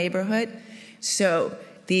over our neighborhood. So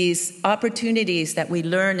these opportunities that we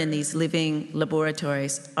learn in these living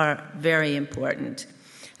laboratories are very important.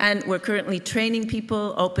 And we're currently training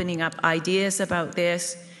people, opening up ideas about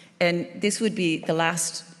this. And this would be the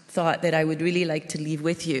last thought that I would really like to leave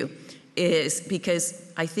with you, is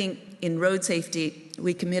because I think in road safety,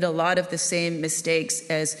 we commit a lot of the same mistakes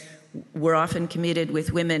as were often committed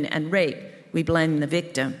with women and rape. We blame the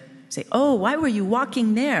victim. Say, oh, why were you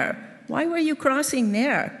walking there? Why were you crossing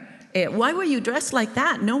there? Why were you dressed like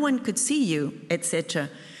that? No one could see you, etc.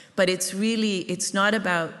 But it's not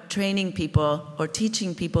about training people or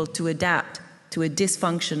teaching people to adapt to a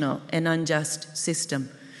dysfunctional and unjust system.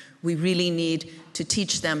 We really need to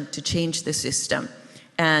teach them to change the system.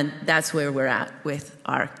 And that's where we're at with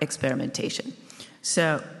our experimentation.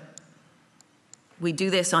 So we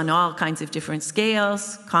do this on all kinds of different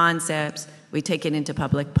scales, concepts. We take it into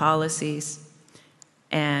public policies.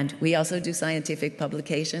 And we also do scientific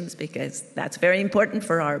publications because that's very important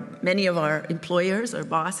for many of our employers or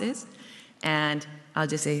bosses. And I'll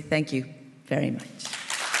just say thank you very much.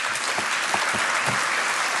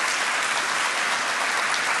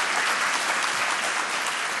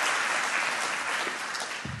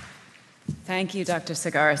 Thank you, Dr.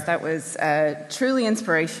 Sagaris. That was truly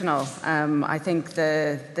inspirational. I think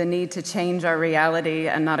the need to change our reality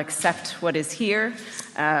and not accept what is here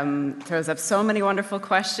throws up so many wonderful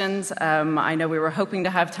questions. I know we were hoping to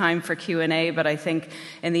have time for Q&A, but I think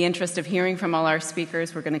in the interest of hearing from all our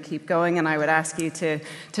speakers, we're going to keep going, and I would ask you to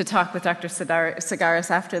talk with Dr.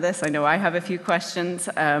 Sagaris after this. I know I have a few questions.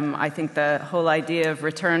 I think the whole idea of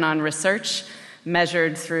return on research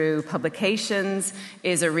measured through publications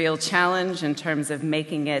is a real challenge in terms of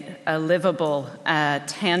making it a livable,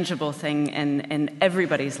 tangible thing in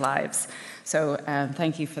everybody's lives. So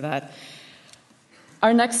thank you for that.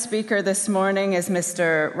 Our next speaker this morning is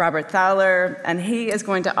Mr. Robert Thaler, and he is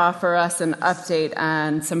going to offer us an update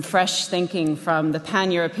on some fresh thinking from the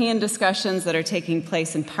pan-European discussions that are taking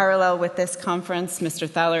place in parallel with this conference. Mr.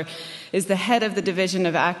 Thaler is the head of the Division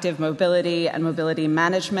of Active Mobility and Mobility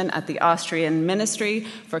Management at the Austrian Ministry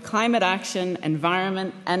for Climate Action,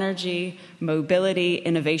 Environment, Energy, Mobility,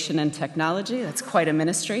 Innovation and Technology. That's quite a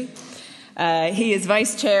ministry. He is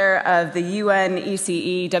vice chair of the UN,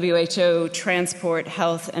 ECE, WHO Transport,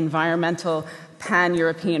 Health, Environmental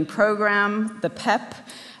Pan-European Program, the PEP.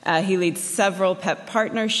 He leads several PEP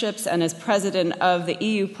partnerships and is president of the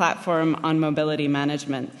EU Platform on Mobility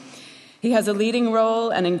Management. He has a leading role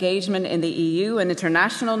and engagement in the EU and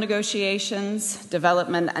international negotiations,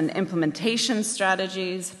 development and implementation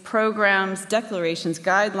strategies, programs, declarations,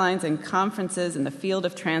 guidelines, and conferences in the field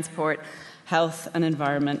of transport, health, and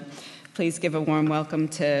environment. Please give a warm welcome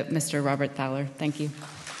to Mr. Robert Thaler. Thank you.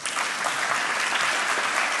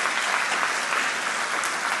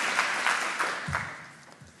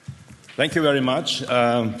 Thank you very much,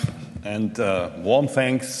 and warm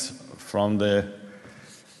thanks from the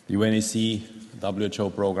UNEC WHO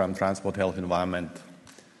program, Transport, Health, Environment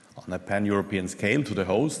on a pan-European scale to the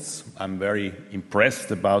hosts. I'm very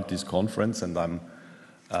impressed about this conference, and I'm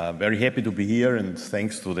very happy to be here, and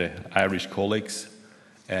thanks to the Irish colleagues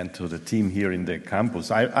and to the team here in the campus.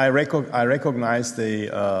 I recognize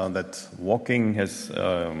that walking has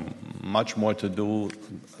much more to do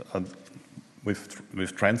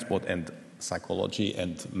with transport and psychology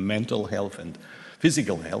and mental health and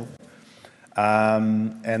physical health.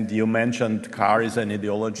 And you mentioned car is an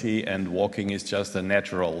ideology and walking is just a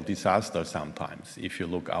natural disaster sometimes, if you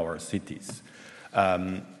look our cities.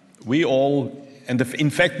 We all, and in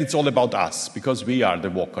fact it's all about us, because we are the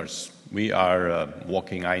walkers. We are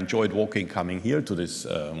walking. I enjoyed walking coming here to this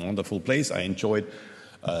wonderful place. I enjoyed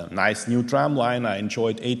a nice new tram line. I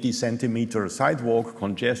enjoyed 80-centimeter sidewalk,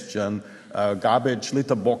 congestion, garbage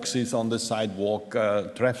litter boxes on the sidewalk,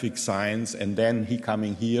 traffic signs, and then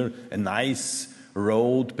coming here, a nice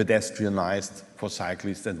road, pedestrianized for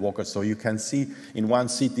cyclists and walkers. So you can see in one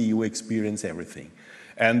city you experience everything.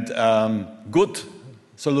 And good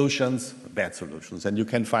solutions, bad solutions. And you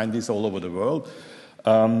can find this all over the world.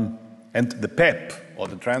 And the PEP, or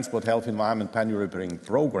the Transport, Health, Environment Pan-European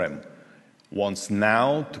Program, wants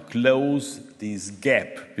now to close this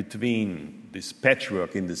gap between this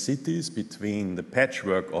patchwork in the cities, between the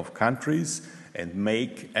patchwork of countries, and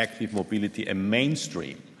make active mobility a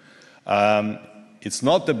mainstream. It's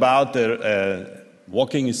not about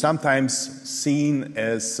walking is sometimes seen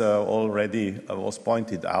as already was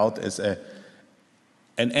pointed out as an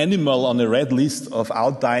animal on a red list of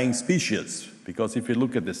outdying species. Because if you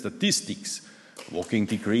look at the statistics, walking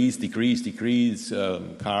decrease,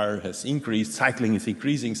 car has increased, cycling is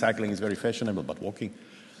increasing, cycling is very fashionable, but walking,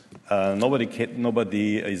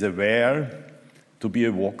 nobody is aware to be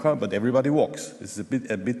a walker, but everybody walks. This is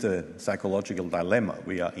a bit a psychological dilemma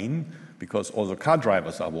we are in, because also car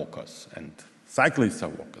drivers are walkers and cyclists are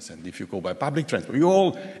walkers. And if you go by public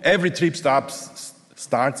transport, every trip starts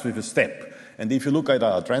with a step. And if you look at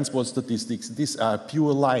our transport statistics, these are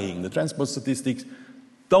pure lying. The transport statistics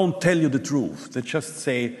don't tell you the truth. They just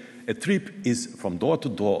say a trip is from door to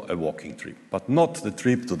door a walking trip, but not the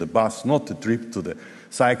trip to the bus, not the trip to the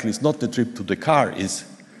cyclist, not the trip to the car is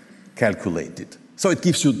calculated. So it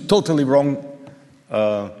gives you totally wrong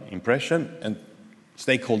impression, and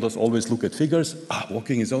Stakeholders always look at figures.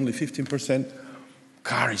 Walking is only 15%,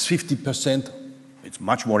 car is 50%. It's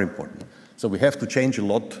much more important. So we have to change a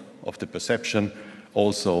lot of the perception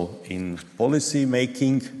also in policy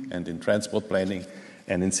making and in transport planning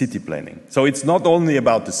and in city planning. So it's not only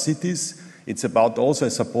about the cities, it's about also a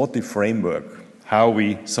supportive framework, how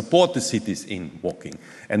we support the cities in walking.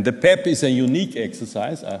 And the PEP is a unique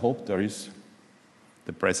exercise. I hope there is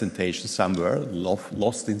the presentation somewhere,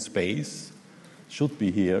 lost in space. Should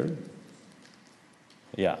be here.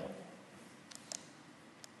 Yeah.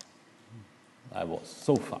 I was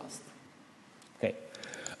so fast. Okay.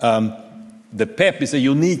 The PEP is a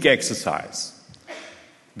unique exercise.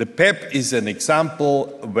 The PEP is an example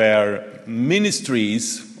where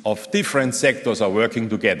ministries of different sectors are working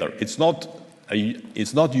together. It's not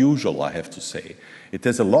usual, I have to say. It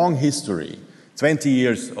has a long history, 20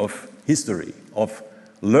 years of history, of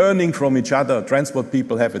learning from each other. Transport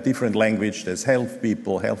people have a different language, there's health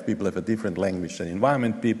people have a different language than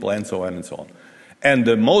environment people, and so on and so on. And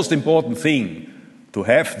the most important thing to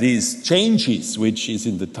have these changes, which is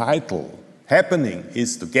in the title, happening,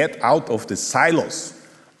 is to get out of the silos.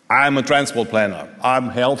 I'm a transport planner, I'm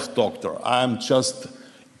a health doctor, I'm just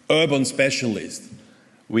urban specialist.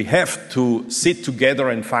 We have to sit together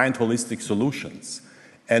and find holistic solutions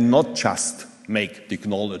and not just make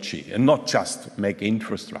technology and not just make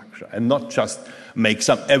infrastructure and not just make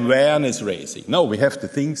some awareness raising. No, we have the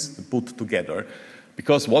things put together,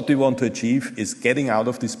 because what we want to achieve is getting out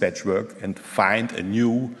of this patchwork and find a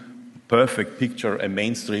new perfect picture, a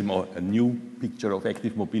mainstream or a new picture of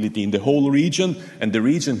active mobility in the whole region. And the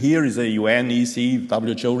region here is a UN, EC,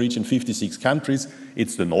 WHO region, 56 countries.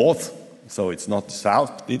 It's the north, so it's not the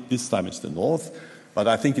south. This time it's the north. But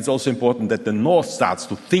I think it's also important that the north starts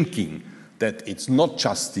to thinking that it's not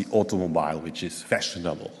just the automobile which is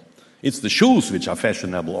fashionable. It's the shoes which are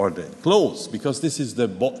fashionable, or the clothes, because this is the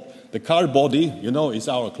car body, you know, is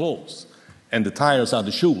our clothes, and the tires are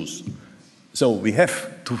the shoes. So we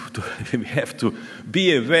have to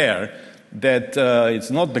be aware that it's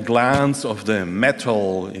not the glance of the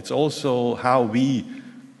metal, it's also how we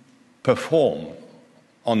perform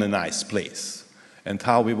on a nice place and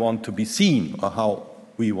how we want to be seen, or how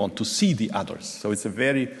we want to see the others. So it's a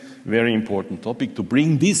very, very important topic to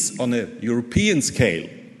bring this on a European scale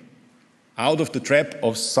out of the trap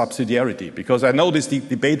of subsidiarity, because I know this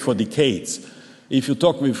debate for decades. If you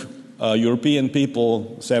talk with European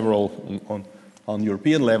people, several on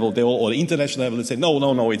European level, or international level, they say,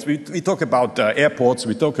 no, we talk about airports,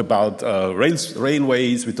 we talk about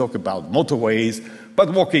railways, we talk about motorways,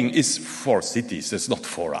 but walking is for cities, it's not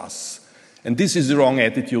for us. And this is the wrong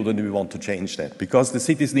attitude, and we want to change that, because the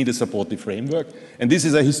cities need a supportive framework. And this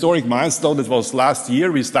is a historic milestone. That was last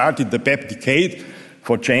year. We started the PEP decade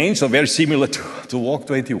for change, so very similar to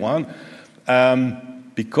Walk21,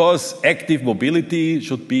 because active mobility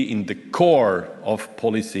should be in the core of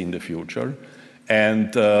policy in the future.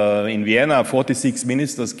 And in Vienna, 46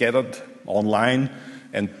 ministers gathered online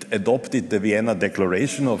and adopted the Vienna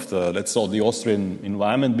Declaration of the Austrian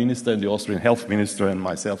Environment Minister and the Austrian Health Minister and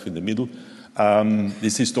myself in the middle.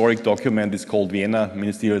 This historic document is called Vienna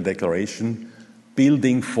Ministerial Declaration,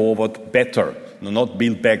 building forward better, not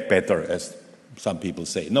build back better, as some people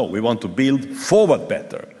say. No, we want to build forward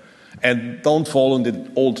better and don't fall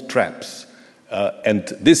into old traps. And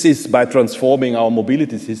this is by transforming our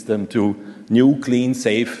mobility system to new, clean,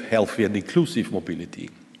 safe, healthy and inclusive mobility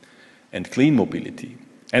and clean mobility.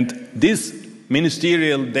 And this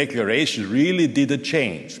ministerial declaration really did a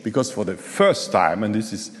change, because for the first time, and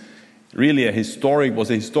this is really a historic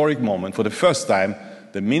moment, for the first time,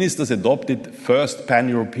 the ministers adopted first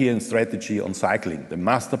pan-European strategy on cycling, the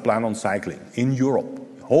Masterplan on cycling in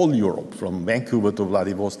Europe, whole Europe, from Vancouver to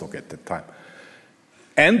Vladivostok at that time.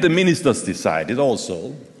 And the ministers decided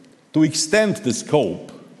also to extend the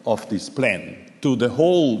scope of this plan to the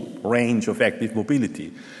whole range of active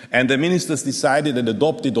mobility. And the ministers decided and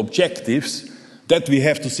adopted objectives that we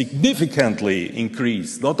have to significantly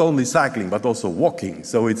increase, not only cycling, but also walking.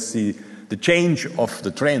 So it's the change of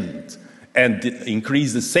the trend, and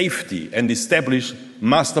increase the safety and establish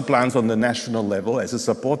master plans on the national level as a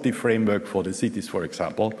supportive framework for the cities, for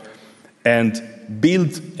example, and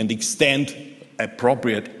build and extend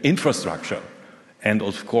appropriate infrastructure. And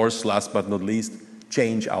of course, last but not least,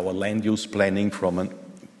 change our land use planning from a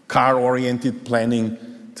car-oriented planning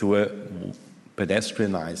to a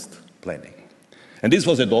pedestrianized planning. And this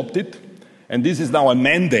was adopted, and this is now a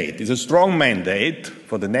mandate, it's a strong mandate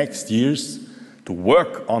for the next years to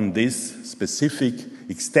work on this specific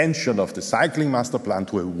extension of the cycling master plan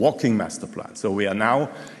to a walking master plan. So we are now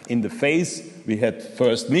in the phase, we had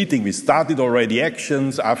first meeting, we started already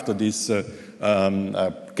actions after this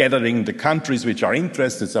gathering the countries which are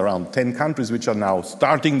interested. It's around 10 countries which are now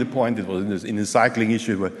starting the point. It was in the cycling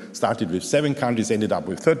issue, we started with 7 countries, ended up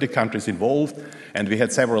with 30 countries involved, and we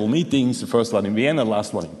had several meetings, the first one in Vienna,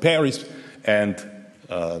 last one in Paris, and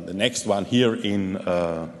the next one here in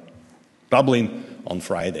Dublin on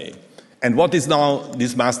Friday. And what is now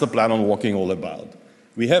this master plan on walking all about?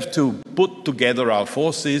 We have to put together our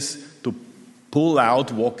forces to pull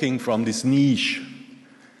out walking from this niche.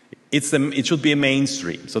 It should be a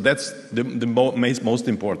mainstream. So that's the most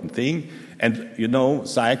important thing. And you know,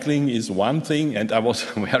 cycling is one thing, and I was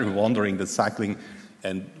very wondering that cycling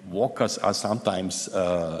and walkers are sometimes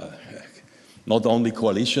not only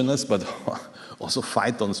coalitionists, but also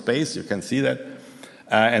fight on space. You can see that.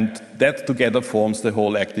 And that together forms the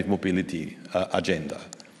whole active mobility agenda.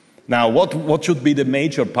 Now, what should be the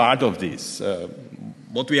major part of this?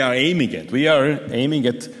 What we are aiming at? We are aiming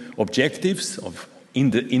at objectives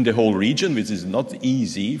in the whole region, which is not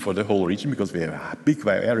easy for the whole region because we have a big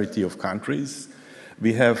variety of countries.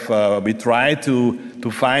 We try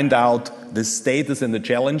to find out the status and the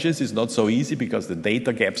challenges. It's not so easy because the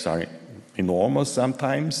data gaps are enormous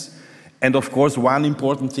sometimes. And of course, one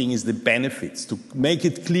important thing is the benefits, to make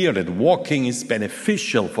it clear that walking is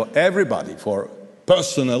beneficial for everybody, for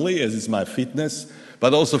personally, as is my fitness,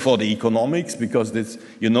 but also for the economics, because this,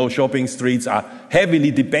 you know, shopping streets are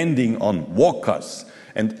heavily depending on walkers,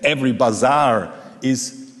 and every bazaar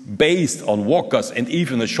is based on walkers, and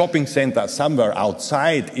even a shopping center somewhere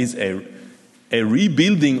outside is a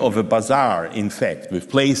rebuilding of a bazaar, in fact,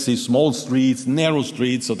 with places, small streets, narrow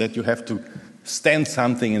streets, so that you have to stand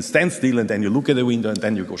something and stand still, and then you look at the window and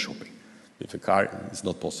then you go shopping. With a car, it's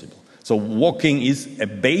not possible. So walking is a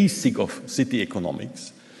basic of city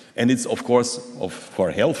economics, and it's of course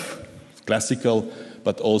for health, classical,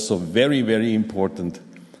 but also very, very important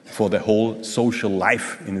for the whole social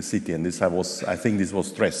life in the city. And I think this was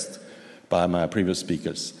stressed by my previous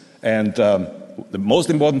speakers. And the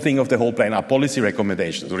most important thing of the whole plan are policy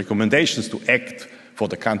recommendations to act for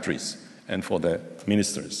the countries and for the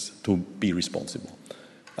ministers to be responsible.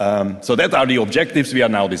 So that are the objectives we are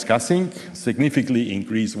now discussing. Significantly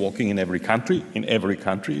increase walking in every country,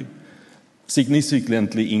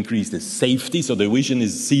 significantly increase the safety, so the vision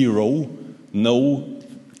is 0, no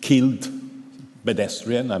killed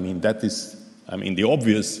pedestrian. I mean, that is, the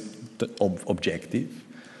obvious objective.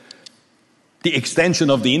 The extension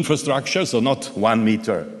of the infrastructure, so not 1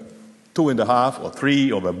 meter, 2.5 or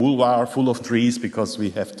 3 of a boulevard full of trees, because we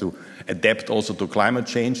have to adapt also to climate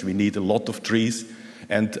change. We need a lot of trees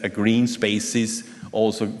and green spaces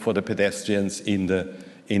also for the pedestrians in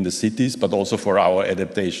the cities, but also for our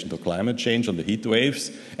adaptation to climate change and the heat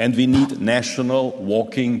waves. And we need national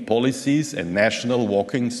walking policies and national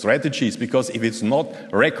walking strategies, because if it's not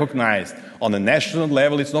recognized on a national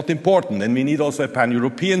level, it's not important. And we need also a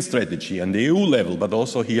pan-European strategy on the EU level, but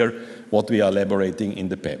also here what we are elaborating in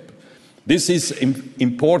the PEP. This is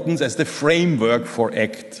important as the framework for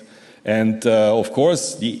ACT. And of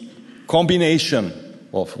course, the combination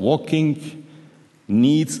of walking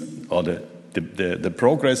needs, or the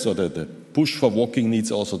progress or the push for walking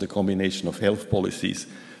needs also the combination of health policies,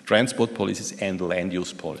 transport policies, and land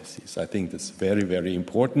use policies. I think that's very, very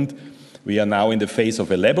important. We are now in the phase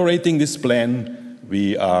of elaborating this plan.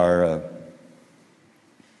 We are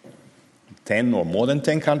 10 or more than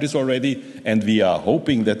 10 countries already, and we are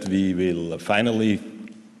hoping that we will finally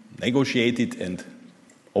negotiate it and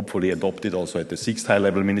hopefully adopt it also at the 6th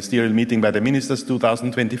high-level ministerial meeting by the ministers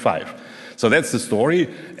 2025. So that's the story,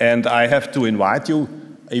 and I have to invite you,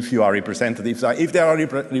 if you are representatives, if there are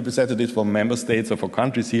representatives from member states or for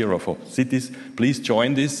countries here or for cities, please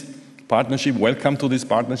join this partnership. Welcome to this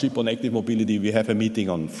partnership on active mobility. We have a meeting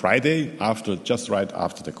on Friday, just right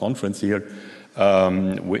after the conference here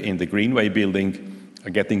in the Greenway building.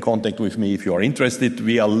 Get in contact with me if you are interested.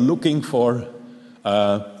 We are looking for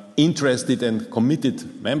interested and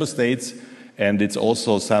committed member states, and it's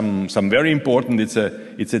also some very important. It's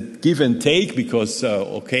a give and take, because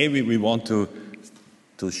we want to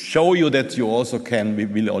show you that you also can. We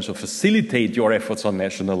will also facilitate your efforts on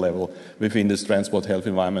national level within this transport, health,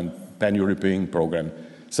 environment, pan-European program.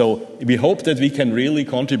 So we hope that we can really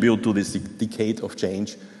contribute to this decade of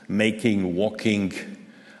change, making walking,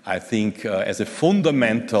 I think, as a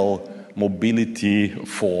fundamental mobility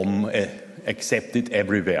form accepted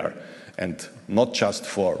everywhere, and not just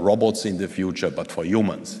for robots in the future, but for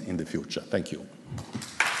humans in the future. Thank you.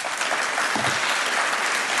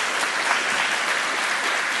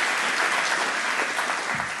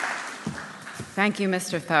 Thank you,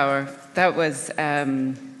 Mr. Thaler. That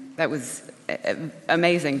was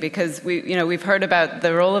amazing, because we've heard about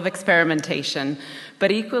the role of experimentation,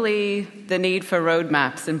 but equally the need for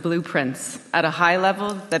roadmaps and blueprints at a high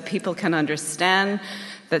level that people can understand,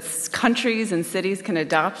 that countries and cities can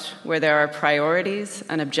adopt, where there are priorities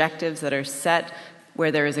and objectives that are set,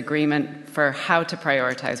 where there is agreement for how to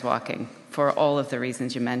prioritize walking for all of the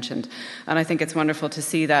reasons you mentioned. And I think it's wonderful to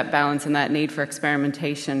see that balance and that need for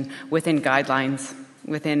experimentation within guidelines,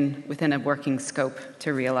 within a working scope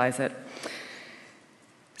to realize it.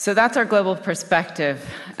 So that's our global perspective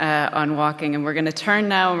on walking, and we're going to turn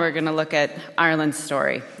now and we're going to look at Ireland's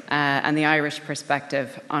story and the Irish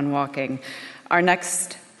perspective on walking. Our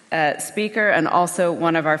next speaker, and also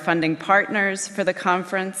one of our funding partners for the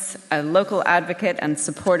conference, a local advocate and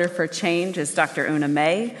supporter for change, is Dr. Una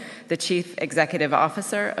May, the Chief Executive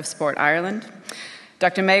Officer of Sport Ireland.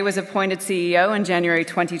 Dr. May was appointed CEO in January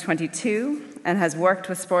 2022 and has worked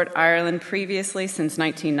with Sport Ireland previously since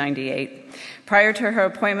 1998. Prior to her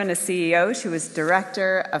appointment as CEO, she was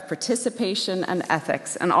Director of Participation and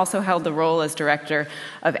Ethics and also held the role as Director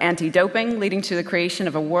of Anti-Doping, leading to the creation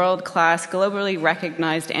of a world-class, globally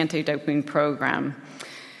recognized anti-doping program.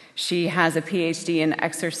 She has a PhD in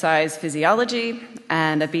exercise physiology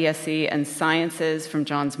and a BSc in sciences from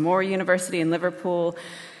John Moore University in Liverpool.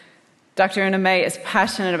 Dr. Una May is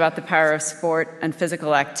passionate about the power of sport and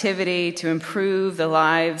physical activity to improve the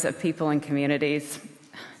lives of people and communities.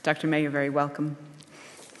 Dr. May, you're very welcome.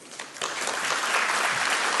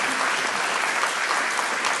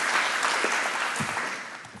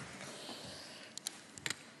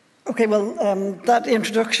 Okay, well, that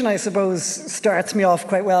introduction, I suppose, starts me off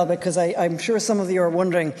quite well, because I'm sure some of you are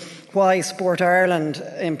wondering why Sport Ireland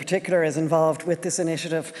in particular is involved with this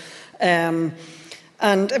initiative.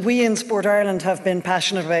 And we in Sport Ireland have been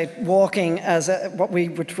passionate about walking as what we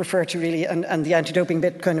would refer to really, and the anti-doping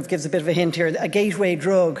bit kind of gives a bit of a hint here, a gateway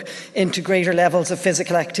drug into greater levels of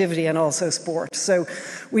physical activity and also sport. So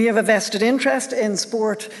we have a vested interest in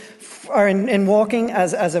sport, or in walking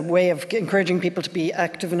as a way of encouraging people to be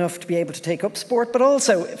active enough to be able to take up sport, but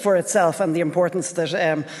also for itself and the importance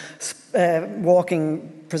that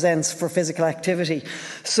walking presents for physical activity.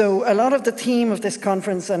 So a lot of the theme of this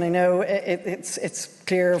conference, and I know it's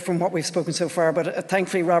clear from what we've spoken so far, but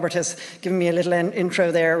thankfully Robert has given me a little intro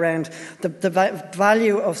there around the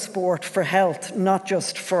value of sport for health, not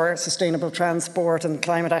just for sustainable transport and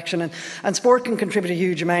climate action. And sport can contribute a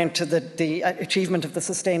huge amount to the achievement of the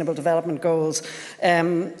Sustainable Development Goals,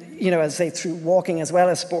 as I say, through walking as well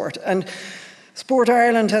as sport. And Sport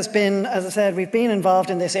Ireland has been, as I said, we've been involved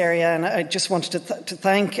in this area, and I just wanted to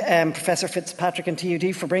thank Professor Fitzpatrick and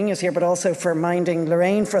TUD for bringing us here, but also for minding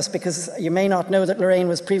Lorraine for us, because you may not know that Lorraine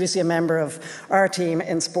was previously a member of our team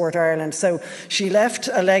in Sport Ireland. So she left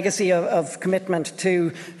a legacy of commitment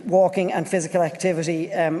to walking and physical activity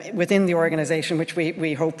within the organisation, which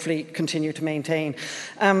we hopefully continue to maintain.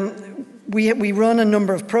 We run a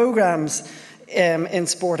number of programmes in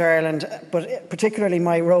Sport Ireland, but particularly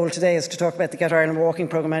my role today is to talk about the Get Ireland Walking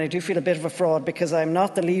Programme, and I do feel a bit of a fraud because I'm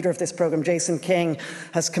not the leader of this programme. Jason King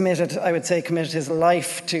has committed his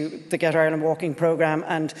life to the Get Ireland Walking Programme,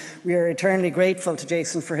 and we are eternally grateful to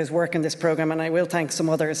Jason for his work in this programme, and I will thank some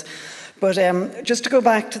others. But just to go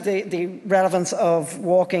back to the relevance of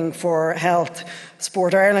walking for health,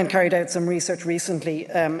 Sport Ireland carried out some research recently.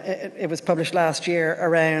 It was published last year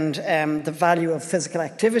around the value of physical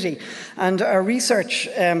activity. And our research,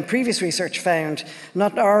 previous research found,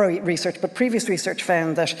 not our research, but previous research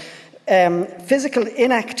found that physical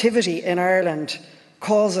inactivity in Ireland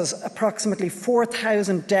causes approximately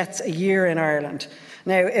 4,000 deaths a year in Ireland.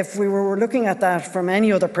 Now, if we were looking at that from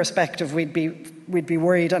any other perspective, we'd be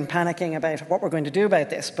worried and panicking about what we're going to do about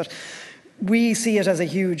this. But we see it as a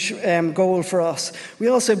huge goal for us. We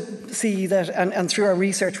also see that, and through our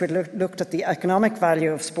research, we looked at the economic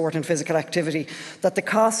value of sport and physical activity, that the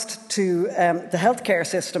cost to the healthcare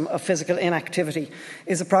system of physical inactivity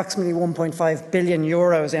is approximately 1.5 billion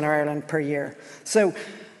euros in Ireland per year. So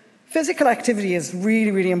physical activity is really,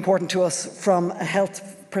 really important to us from a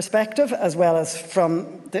health perspective, as well as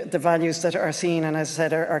from the values that are seen and, as I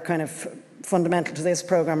said, are kind of fundamental to this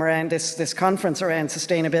programme around this conference around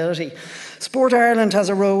sustainability. Sport Ireland has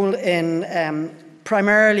a role in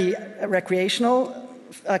primarily recreational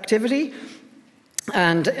activity.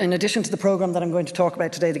 And in addition to the programme that I'm going to talk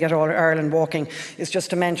about today, the Get Ireland Walking, is just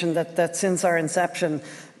to mention that since our inception,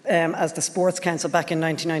 as the Sports Council back in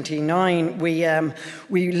 1999,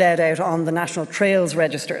 we led out on the National Trails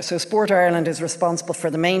Register. So Sport Ireland is responsible for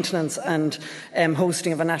the maintenance and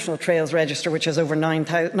hosting of a National Trails Register, which has over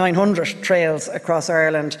 900 trails across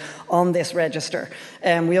Ireland on this register.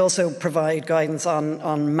 We also provide guidance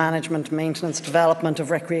on management, maintenance, development of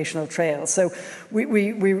recreational trails. So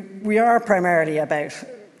we are primarily about,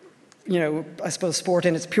 I suppose, sport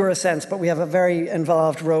in its purest sense, but we have a very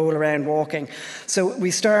involved role around walking. So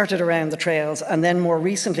we started around the trails, and then more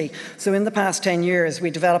recently, so in the past 10 years, we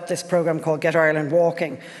developed this programme called Get Ireland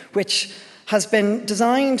Walking, which has been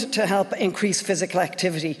designed to help increase physical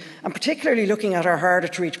activity, and particularly looking at our harder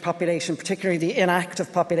to reach population, particularly the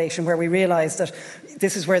inactive population, where we realise that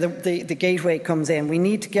this is where the gateway comes in. We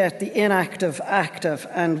need to get the inactive active,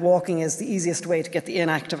 and walking is the easiest way to get the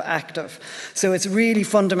inactive active. So it's a really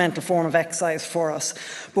fundamental form of exercise for us.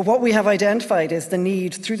 But what we have identified is the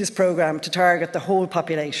need through this programme to target the whole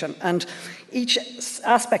population, and each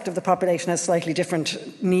aspect of the population has slightly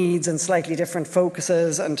different needs and slightly different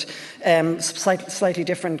focuses and slightly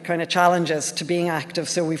different kind of challenges to being active.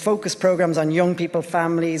 So we focus programmes on young people,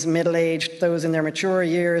 families, middle-aged, those in their mature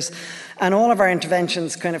years, and all of our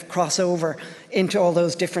interventions kind of cross over into all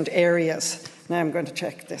those different areas. Now I'm going to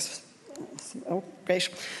check this. Oh, great.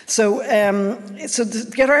 So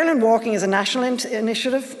the Get Ireland Walking is a national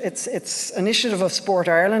initiative. It's an initiative of Sport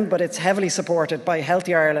Ireland, but it's heavily supported by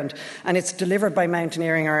Healthy Ireland, and it's delivered by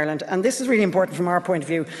Mountaineering Ireland. And this is really important from our point of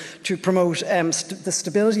view to promote the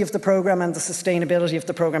stability of the programme and the sustainability of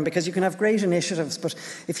the programme, because you can have great initiatives, but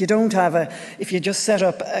if you just set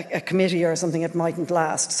up a committee or something, it mightn't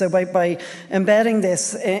last. So by embedding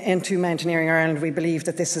this into Mountaineering Ireland, we believe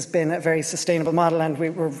that this has been a very sustainable model, and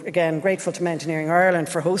we're again grateful to Mountaineering Ireland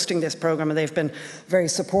for hosting this programme, and they've been very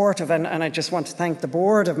supportive, and I just want to thank the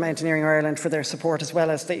board of Mountaineering Ireland for their support, as well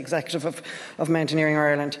as the executive of Mountaineering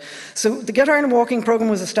Ireland. So the Get Ireland Walking programme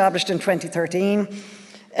was established in 2013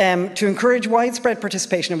 to encourage widespread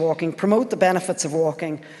participation in walking, promote the benefits of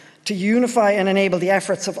walking, to unify and enable the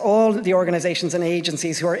efforts of all the organisations and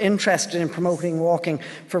agencies who are interested in promoting walking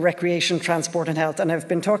for recreation, transport and health. And I've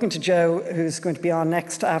been talking to Joe, who's going to be on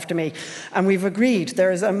next after me, and we've agreed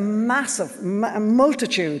there is a massive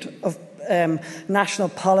multitude of national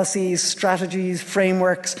policies, strategies,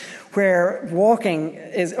 frameworks where walking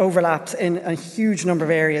overlaps in a huge number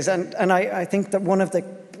of areas. And I think that one of the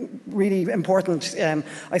really important,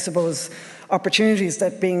 I suppose, opportunities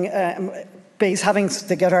that being having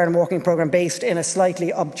the Get Ireland Walking programme based in a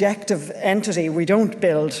slightly objective entity. We don't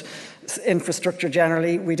build infrastructure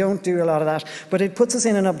generally, we don't do a lot of that, but it puts us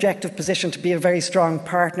in an objective position to be a very strong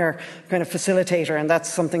partner, kind of facilitator, and that's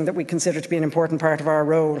something that we consider to be an important part of our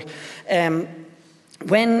role.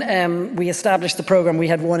 When we established the programme, we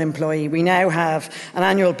had one employee. We now have an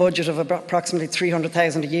annual budget of approximately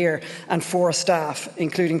 300,000 a year and 4 staff,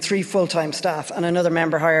 including 3 full-time staff and another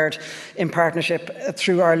member hired in partnership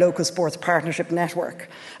through our local sports partnership network.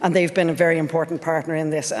 And they've been a very important partner in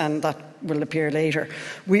this, and that will appear later.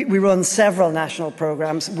 We run several national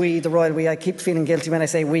programmes. The Royal We, I keep feeling guilty when I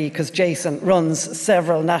say we, because Jason runs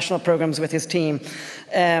several national programmes with his team.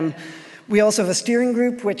 We also have a steering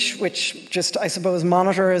group which just, I suppose,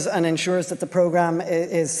 monitors and ensures that the programme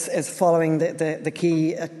is following the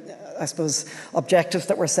key, I suppose, objectives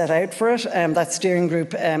that were set out for it. That steering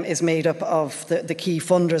group is made up of the key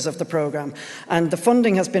funders of the programme. And the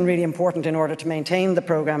funding has been really important in order to maintain the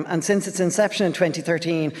programme. And since its inception in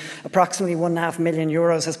 2013, approximately €1.5 million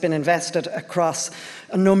has been invested across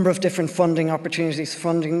a number of different funding opportunities,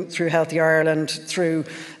 funding through Healthy Ireland, through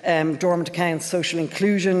Dormant Accounts Social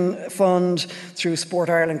Inclusion Fund, through Sport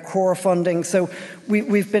Ireland core funding. So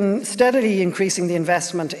we've been steadily increasing the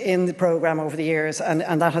investment in the programme over the years, and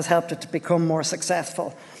that has helped it to become more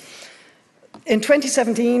successful. In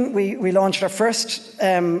 2017, we launched our first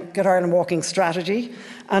Get Ireland Walking strategy.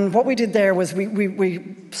 And what we did there was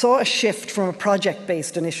we saw a shift from a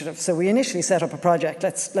project-based initiative. So we initially set up a project.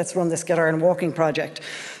 Let's run this Get Ireland Walking project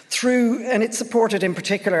and it supported in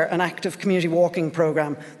particular an active community walking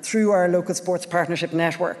programme through our local sports partnership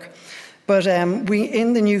network. But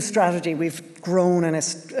in the new strategy, we've grown and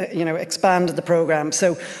expanded the programme.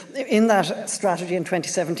 So in that strategy in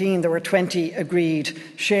 2017, there were 20 agreed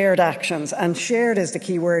shared actions. And shared is the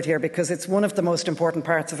key word here, because it's one of the most important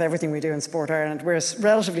parts of everything we do in Sport Ireland. We're a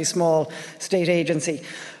relatively small state agency.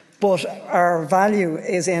 but our value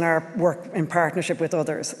is in our work in partnership with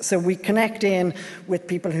others. So we connect in with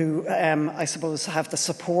people who, I suppose, have the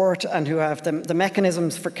support and who have the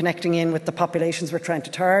mechanisms for connecting in with the populations we're trying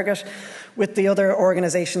to target, with the other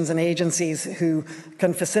organisations and agencies who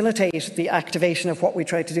can facilitate the activation of what we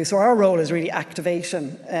try to do. So our role is really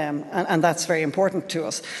activation, and that's very important to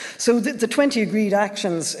us. So the 20 agreed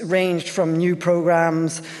actions ranged from new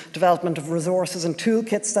programmes, development of resources and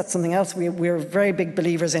toolkits. That's something else. We're very big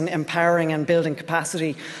believers in empowering and building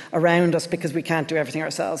capacity around us, because we can't do everything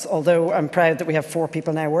ourselves. Although I'm proud that we have 4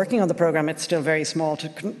 people now working on the programme, it's still very small to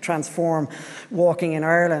transform Walking in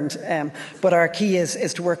Ireland. But our key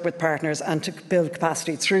is to work with partners and to build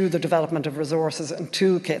capacity through the development of resources and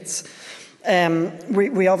toolkits.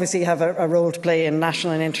 We obviously have a role to play in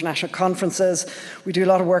national and international conferences. We do a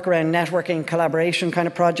lot of work around networking, collaboration kind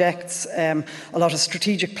of projects, a lot of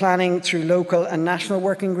strategic planning through local and national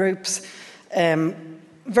working groups.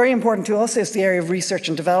 Very important to us is the area of research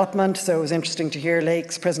and development, so it was interesting to hear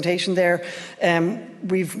Lake's presentation there.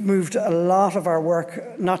 We've moved a lot of our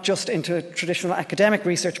work not just into traditional academic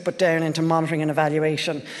research, but down into monitoring and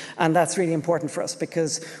evaluation, and that's really important for us,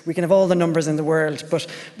 because we can have all the numbers in the world, but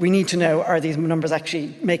we need to know, are these numbers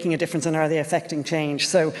actually making a difference and are they affecting change?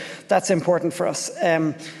 So that's important for us.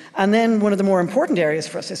 And then one of the more important areas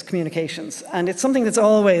for us is communications. And it's something that's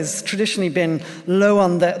always traditionally been low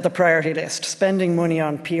on the priority list, spending money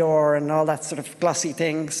on PR and all that sort of glossy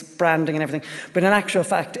things, branding and everything. But in actual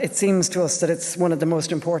fact, it seems to us that it's one of the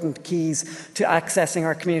most important keys to accessing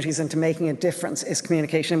our communities and to making a difference is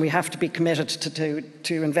communication. We have to be committed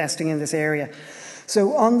to investing in this area.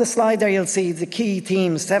 So on the slide there, you'll see the key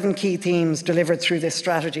themes, 7 key themes delivered through this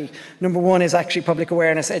strategy. Number 1 is actually public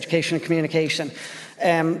awareness, education and communication.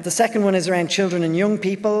 The second one is around children and young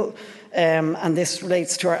people, and this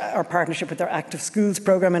relates to our partnership with our Active Schools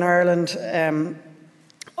programme in Ireland.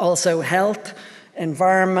 Also health,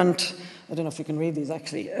 environment, I don't know if you can read these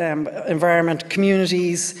actually, environment,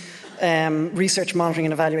 communities, research, monitoring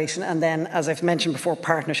and evaluation, and then, as I've mentioned before,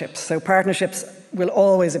 partnerships. So partnerships will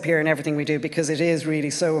always appear in everything we do, because it is really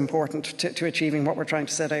so important to achieving what we're trying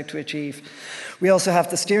to set out to achieve. We also have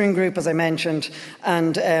the steering group, as I mentioned,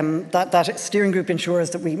 and that steering group ensures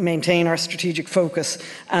that we maintain our strategic focus,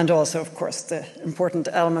 and also, of course, the important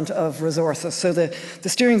element of resources. So the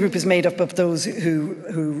steering group is made up of those who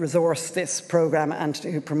resource this programme and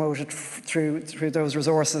who promote it through those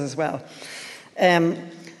resources as well.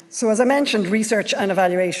 So as I mentioned, research and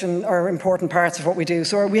evaluation are important parts of what we do.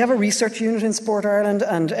 So we have a research unit in Sport Ireland,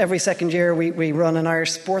 and every second year we run an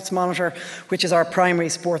Irish Sports Monitor, which is our primary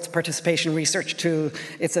sports participation research tool.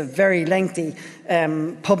 It's a very lengthy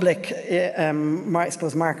public, I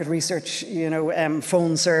suppose, market research,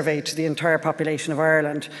 phone survey to the entire population of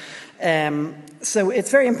Ireland. So it's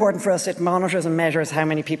very important for us. It monitors and measures how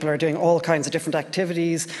many people are doing all kinds of different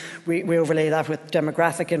activities. We overlay that with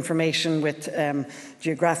demographic information, with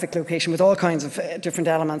geographic location, with all kinds of different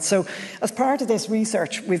elements. So as part of this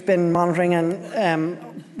research, we've been monitoring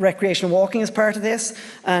and recreational walking as part of this.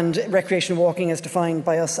 And recreational walking is defined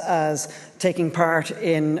by us as taking part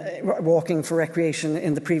in walking for recreation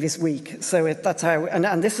in the previous week. So that's how,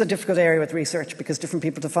 and this is a difficult area with research because different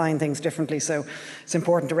people define things differently. So it's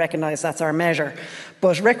important to recognise that's our measure.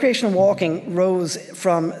 But recreational walking rose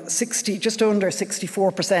from just under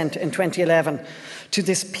 64% in 2011 to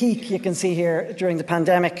this peak you can see here during the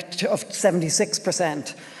pandemic of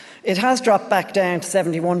 76%. It has dropped back down to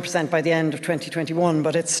 71% by the end of 2021,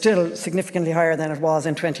 but it's still significantly higher than it was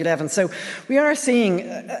in 2011. So we are seeing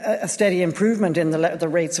a steady improvement in the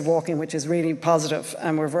rates of walking, which is really positive,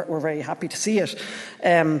 and we're very happy to see it.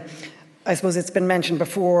 I suppose it's been mentioned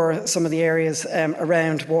before, some of the areas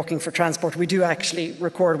around walking for transport. We do actually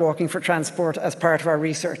record walking for transport as part of our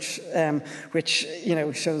research, which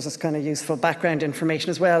shows us kind of useful background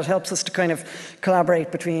information as well. It helps us to kind of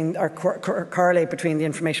collaborate between, or correlate between the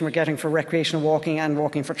information we're getting for recreational walking and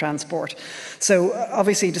walking for transport. So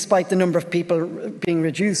obviously, despite the number of people being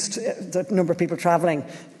reduced, the number of people travelling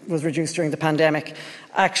was reduced during the pandemic.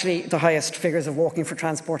 Actually, the highest figures of walking for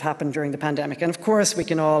transport happened during the pandemic. And of course, we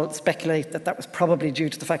can all speculate that that was probably due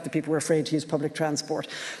to the fact that people were afraid to use public transport.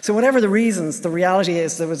 So whatever the reasons, the reality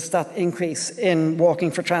is there was that increase in walking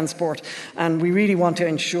for transport. And we really want to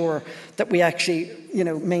ensure that we actually,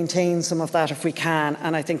 maintain some of that if we can.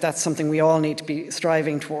 And I think that's something we all need to be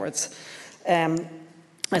striving towards.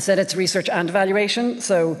 I said it's research and evaluation,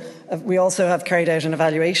 so we also have carried out an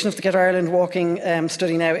evaluation of the Get Ireland Walking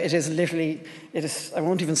study now. It is literally, I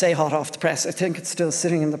won't even say hot off the press, I think it's still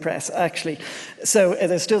sitting in the press actually. So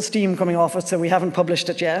there's still steam coming off it, so we haven't published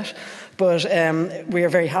it yet, but we are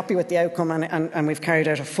very happy with the outcome, and we've carried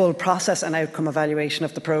out a full process and outcome evaluation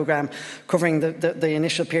of the programme covering the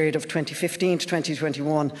initial period of 2015 to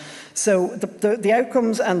 2021. So the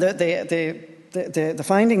outcomes and the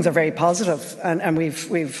findings are very positive, and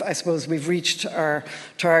I suppose we've reached our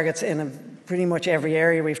targets in pretty much every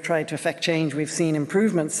area we've tried to effect change. We've seen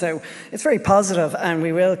improvements, so it's very positive, and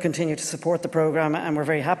we will continue to support the programme, and we're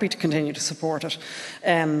very happy to continue to support it.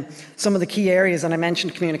 Some of the key areas, and I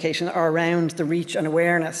mentioned communication, are around the reach and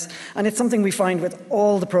awareness, and it's something we find with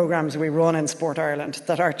all the programmes we run in Sport Ireland,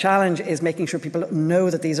 that our challenge is making sure people know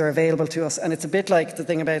that these are available to us. And it's a bit like the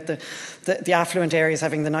thing about the affluent areas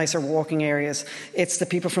having the nicer walking areas. It's the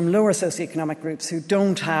people from lower socioeconomic groups who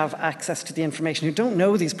don't have access to the information, who don't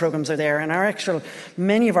know these programmes are there, and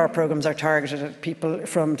many of our programmes are targeted at people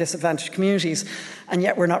from disadvantaged communities, and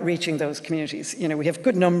yet we're not reaching those communities. You know, we have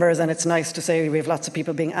good numbers, and it's nice to say we have lots of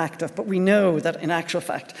people being active, but we know that in actual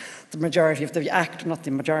fact, the majority of not the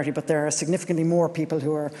majority, but there are significantly more people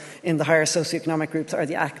who are in the higher socioeconomic groups are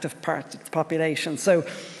the active part of the population. So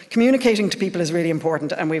communicating to people is really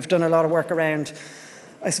important, and we've done a lot of work around,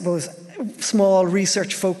 I suppose, small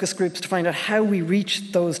research focus groups to find out how we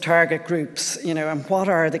reach those target groups, you know, and what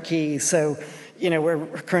are the keys. So, you know, we're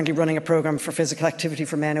currently running a programme for physical activity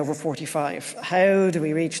for men over 45. How do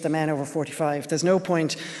we reach the men over 45? There's no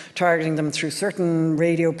point targeting them through certain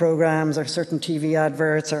radio programmes or certain TV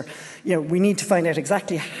adverts, or, you know, we need to find out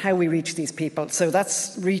exactly how we reach these people. So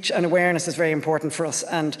that's reach and awareness is very important for us,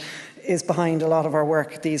 and is behind a lot of our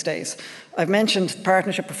work these days. I've mentioned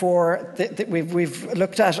partnership before. We've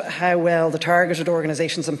looked at how well the targeted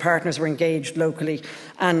organisations and partners were engaged locally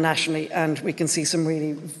and nationally, and we can see some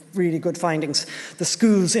really, really good findings. The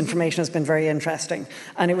schools information has been very interesting,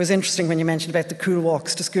 and it was interesting when you mentioned about the cool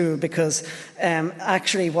walks to school, because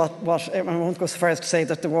actually what I won't go so far as to say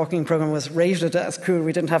that the walking programme was rated as cool.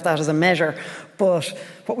 We didn't have that as a measure, but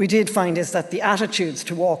what we did find is that the attitudes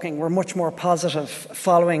to walking were much more positive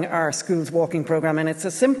following our schools walking programme, and it's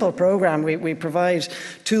a simple programme. We provide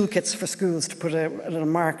toolkits for schools to put a little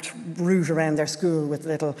marked route around their school with a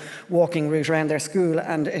little walking route around their school,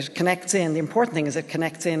 and it connects in. The important thing is it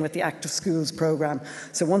connects in with the Active Schools programme.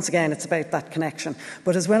 So once again, it's about that connection.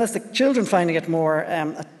 But as well as the children finding it more,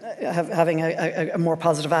 having a more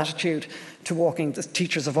positive attitude to walking, the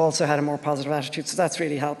teachers have also had a more positive attitude, so that's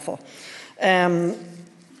really helpful.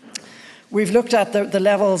 We've looked at the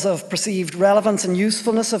levels of perceived relevance and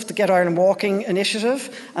usefulness of the Get Ireland Walking initiative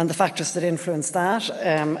and the factors that influence that.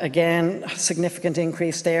 Again, significant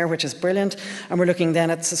increase there, which is brilliant. And we're looking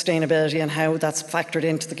then at sustainability and how that's factored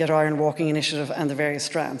into the Get Ireland Walking initiative and the various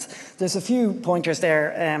strands. There's a few pointers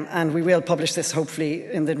there, and we will publish this hopefully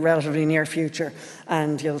in the relatively near future,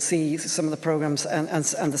 and you'll see some of the programmes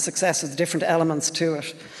and the success of the different elements to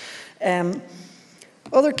it.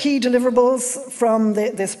 Other key deliverables from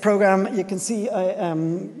this programme, you can see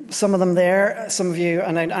some of them there. Some of you,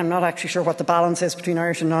 and I'm not actually sure what the balance is between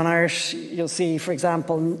Irish and non-Irish. You'll see, for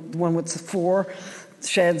example, the one with 4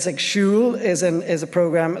 sheds ag siúl is a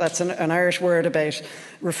programme that's an Irish word about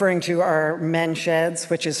referring to our men's sheds,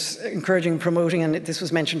 which is encouraging and promoting, and this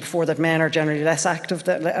was mentioned before, that men are generally less active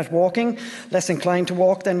at walking, less inclined to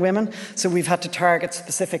walk than women. So we've had to target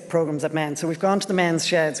specific programmes at men. So we've gone to the men's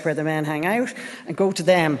sheds where the men hang out and go to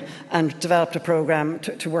them and developed a programme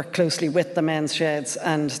to work closely with the men's sheds,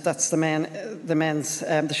 and that's the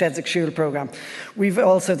Sheds ag siúl programme. We've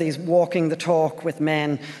also these walking the talk with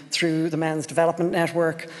men through the Men's Development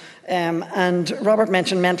Network. And Robert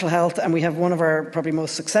mentioned mental health, and we have one of our probably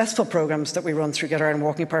most successful programmes that we run through Get Ireland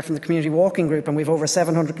Walking, apart from the community walking group, and we've over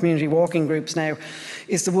 700 community walking groups now,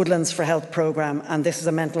 is the Woodlands for Health programme. And this is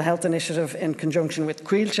a mental health initiative in conjunction with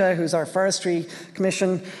Cuilcha, who's our Forestry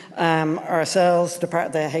Commission, ourselves, the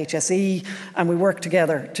HSE, and we work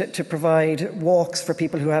together to provide walks for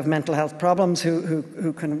people who have mental health problems,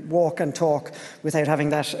 who can walk and talk without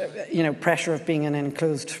having that pressure of being in an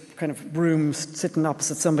enclosed kind of room sitting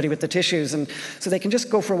opposite somebody with the tissues, and so they can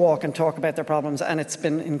just go for a walk and talk about their problems, and it's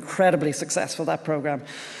been incredibly successful, that programme.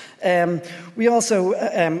 We also,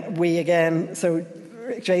 so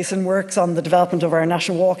Jason works on the development of our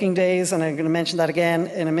National Walking Days, and I'm going to mention that again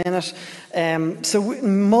in a minute.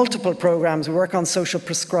 Multiple programmes. We work on social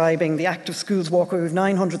prescribing, the Active Schools Walkway. We have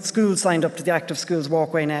 900 schools signed up to the Active Schools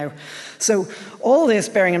Walkway now. So all this,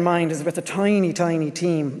 bearing in mind, is with a tiny, tiny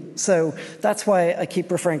team. So that's why I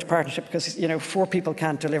keep referring to partnership, because 4 people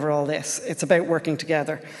can't deliver all this. It's about working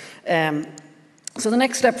together. So the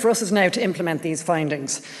next step for us is now to implement these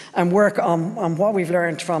findings and work on what we've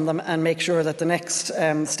learned from them and make sure that the next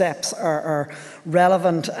steps are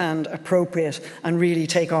relevant and appropriate and really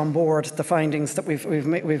take on board the findings that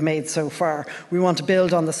we've made so far. We want to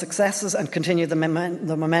build on the successes and continue the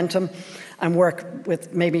momentum and work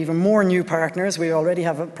with maybe even more new partners. We already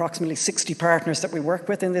have approximately 60 partners that we work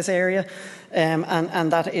with in this area,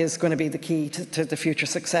 and that is going to be the key to the future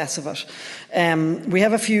success of it. We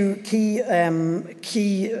have a few key,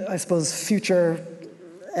 I suppose, future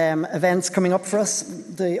events coming up for us.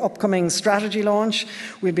 The upcoming strategy launch,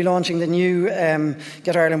 we'll be launching the new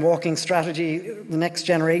Get Ireland Walking strategy, the next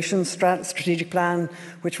generation strategic plan,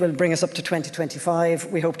 which will bring us up to 2025.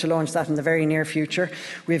 We hope to launch that in the very near future.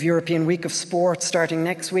 We have European Week of Sport starting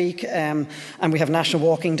next week, and we have National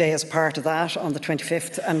Walking Day as part of that on the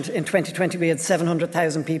 25th. And in 2020, we had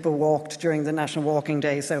 700,000 people walked during the National Walking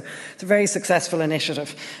Day. So it's a very successful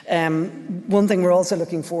initiative. One thing we're also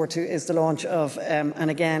looking forward to is the launch of,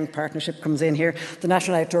 and again, partnership comes in here, the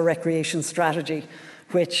National Outdoor Recreation Strategy,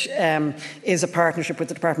 which is a partnership with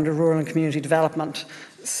the Department of Rural and Community Development.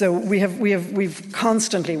 So we've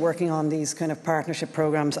constantly working on these kind of partnership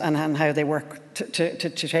programs and how they work to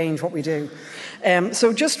change what we do.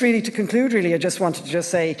 So just really to conclude, I just wanted to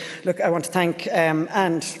just say, look, I want to thank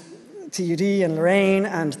and TUD and Lorraine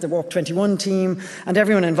and the Walk21 team and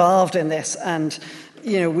everyone involved in this. And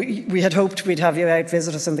you know, we had hoped we'd have you out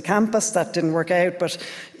visit us in the campus. That didn't work out, but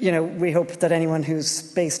you know, we hope that anyone who's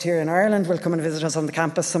based here in Ireland will come and visit us on the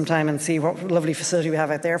campus sometime and see what lovely facility we have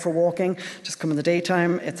out there for walking. Just come in the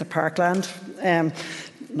daytime. It's a parkland,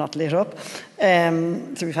 not lit up.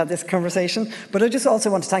 So we've had this conversation. But I just also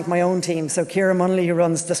want to thank my own team. So Ciara Munnelly, who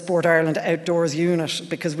runs the Sport Ireland Outdoors unit,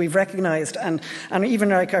 because we've recognised, and even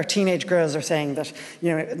like our teenage girls are saying that,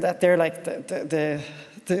 you know, that they're like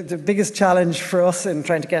the biggest challenge for us in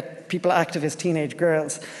trying to get people active is teenage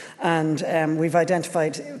girls. And we've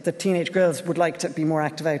identified that teenage girls would like to be more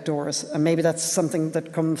active outdoors. And maybe that's something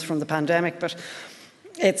that comes from the pandemic, but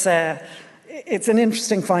it's an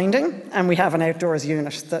interesting finding, and we have an outdoors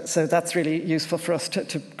unit. So that's really useful for us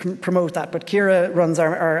to promote that. But Ciara runs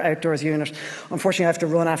our outdoors unit. Unfortunately, I have to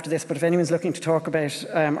run after this, but if anyone's looking to talk about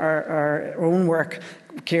our own work,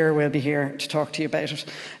 Ciara will be here to talk to you about it.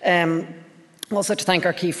 Also to thank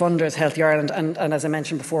our key funders, Healthy Ireland and as I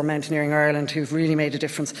mentioned before, Mountaineering Ireland, who've really made a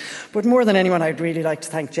difference. But more than anyone, I'd really like to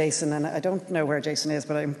thank Jason, and I don't know where Jason is,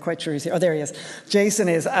 but I'm quite sure he's here. Oh, there he is. Jason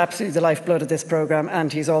is absolutely the lifeblood of this programme,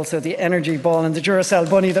 and he's also the energy ball and the Duracell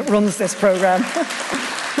bunny that runs this programme.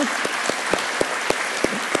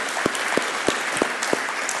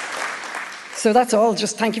 So that's all.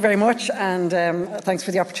 Just thank you very much, and thanks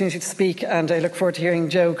for the opportunity to speak. And I look forward to hearing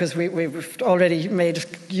Joe, because we've already made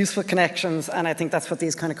useful connections, and I think that's what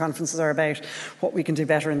these kind of conferences are about, what we can do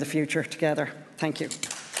better in the future together. Thank you.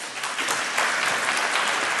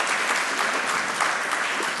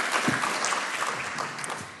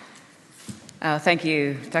 Thank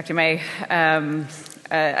you, Dr. May.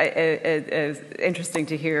 It's interesting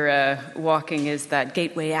to hear walking is that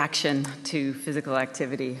gateway action to physical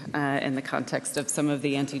activity in the context of some of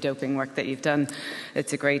the anti-doping work that you've done.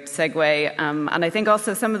 It's a great segue. And I think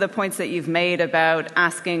also some of the points that you've made about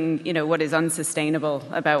asking, you know, what is unsustainable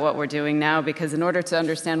about what we're doing now, because in order to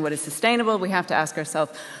understand what is sustainable, we have to ask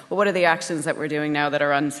ourselves, well, what are the actions that we're doing now that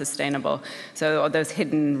are unsustainable? So those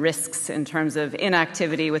hidden risks in terms of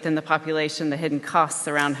inactivity within the population, the hidden costs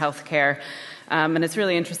around healthcare. And it's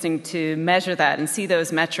really interesting to measure that and see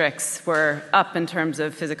those metrics were up in terms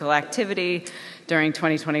of physical activity during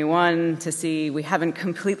 2021, to see we haven't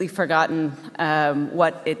completely forgotten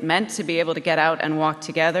what it meant to be able to get out and walk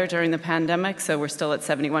together during the pandemic. So we're still at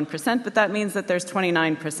 71%, but that means that there's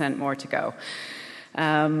 29% more to go.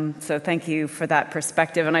 So thank you for that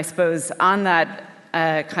perspective. And I suppose on that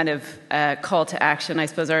kind of call to action, I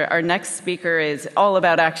suppose our next speaker is all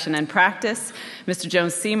about action and practice. Mr.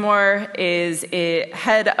 Jones Seymour is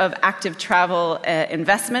head of active travel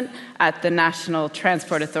investment at the National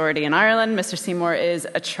Transport Authority in Ireland. Mr. Seymour is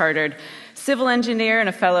a chartered civil engineer and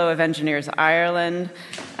a fellow of Engineers Ireland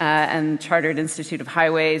and Chartered Institute of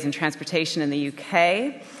Highways and Transportation in the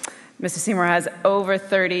UK. Mr. Seymour has over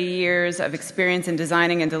 30 years of experience in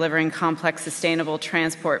designing and delivering complex sustainable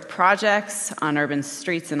transport projects on urban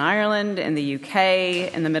streets in Ireland, in the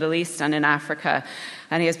UK, in the Middle East, and in Africa.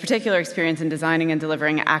 And he has particular experience in designing and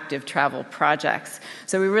delivering active travel projects.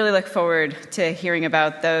 So we really look forward to hearing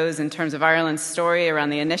about those in terms of Ireland's story around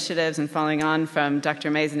the initiatives and following on from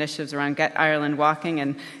Dr. May's initiatives around Get Ireland Walking.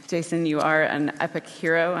 And Jason, you are an epic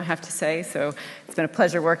hero, I have to say. So it's been a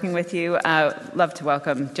pleasure working with you. Love to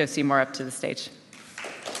welcome Joe Seymour up to the stage.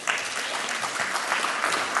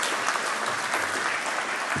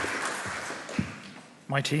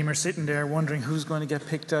 My team are sitting there wondering who's going to get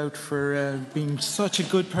picked out for being such a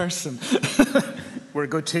good person. We're a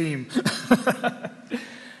good team.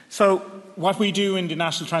 So what we do in the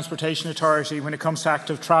National Transportation Authority when it comes to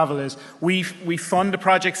active travel is we fund the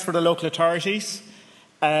projects for the local authorities.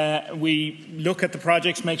 We look at the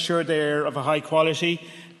projects, make sure they're of a high quality,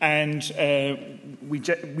 and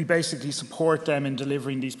we basically support them in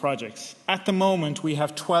delivering these projects. At the moment, we have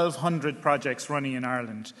 1,200 projects running in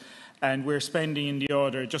Ireland, and we're spending in the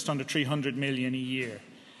order just under 300 million a year,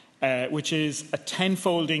 which is a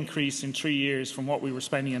tenfold increase in 3 years from what we were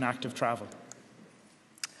spending in active travel.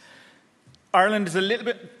 Ireland is a little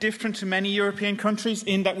bit different to many European countries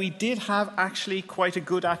in that we did have actually quite a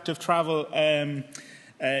good active travel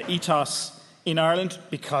ethos in Ireland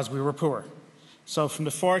because we were poor. So from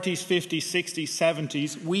the 40s, 50s, 60s,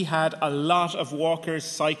 70s, we had a lot of walkers,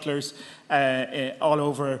 cyclers all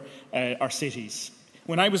over our cities.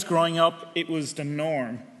 When I was growing up, it was the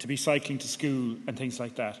norm to be cycling to school and things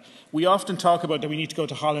like that. We often talk about that we need to go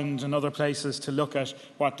to Holland and other places to look at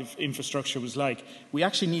what the infrastructure was like. We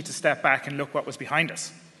actually need to step back and look what was behind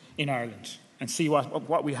us in Ireland and see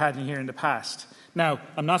what we had in here in the past. Now,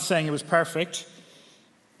 I'm not saying it was perfect.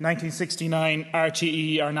 1969,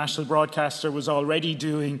 RTE, our national broadcaster, was already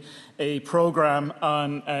doing a programme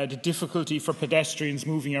on the difficulty for pedestrians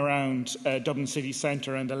moving around Dublin city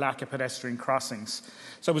centre and the lack of pedestrian crossings.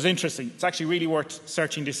 So it was interesting. It's actually really worth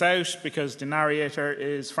searching this out because the narrator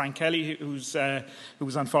is Frank Kelly, who was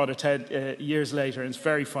on Father Ted years later, and it's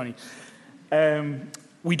very funny.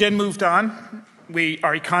 We then moved on.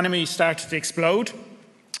 Our economy started to explode,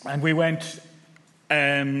 and we went.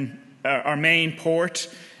 Our main port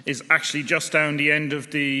is actually just down the end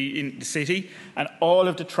of in the city, and all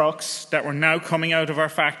of the trucks that were now coming out of our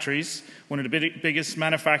factories, one of the biggest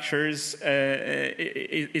manufacturers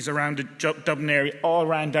is around the Dublin area, all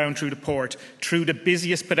ran down through the port, through the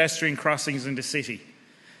busiest pedestrian crossings in the city.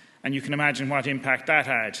 And you can imagine what impact that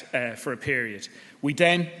had for a period. We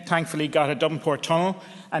then, thankfully, got a Dublin Port tunnel,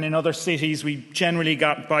 and in other cities we generally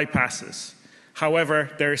got bypasses. However,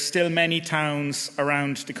 there are still many towns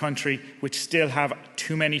around the country which still have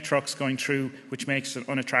too many trucks going through, which makes it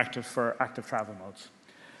unattractive for active travel modes.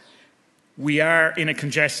 We are in a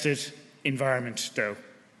congested environment, though.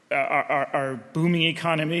 Our booming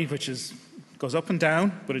economy, which goes up and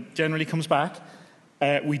down, but it generally comes back,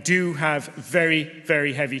 we do have very,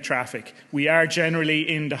 very heavy traffic. We are generally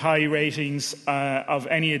in the high ratings of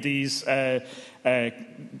any of these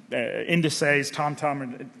indices, TomTom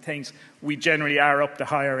and things. We generally are up the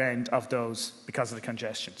higher end of those because of the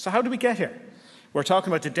congestion. So how do we get here? We're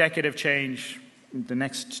talking about the decade of change in the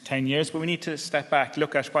next 10 years, but we need to step back,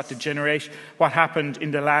 look at what happened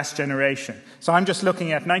in the last generation. So I'm just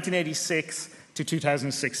looking at 1986 to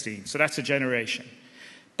 2016. So that's a generation.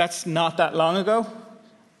 That's not that long ago.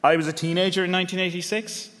 I was a teenager in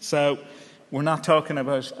 1986, so we're not talking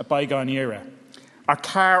about a bygone era. Our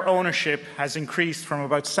car ownership has increased from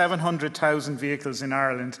about 700,000 vehicles in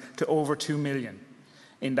Ireland to over 2 million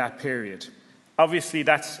in that period. Obviously,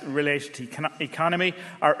 that's related to economy.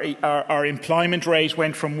 Our employment rate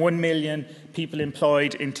went from 1 million people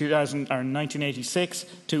employed in 1986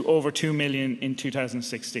 to over 2 million in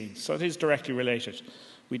 2016. So it is directly related.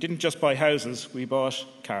 We didn't just buy houses, we bought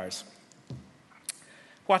cars.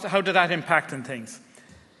 How did that impact on things?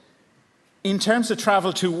 In terms of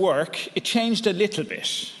travel to work, it changed a little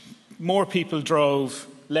bit. More people drove,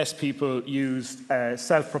 less people used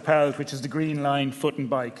self-propelled, which is the green line, foot and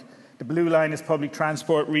bike. The blue line is public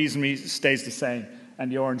transport, reasonably stays the same, and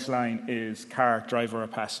the orange line is car, driver or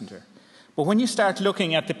passenger. But when you start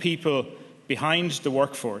looking at the people behind the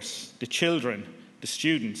workforce, the children, the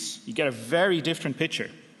students, you get a very different picture.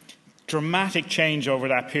 Dramatic change over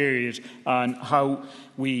that period on how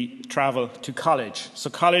we travel to college. So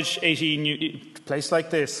college, 18, a place like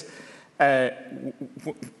this, in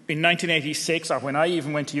 1986, or when I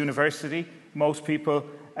even went to university, most people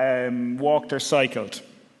walked or cycled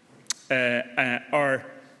or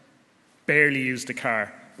barely used a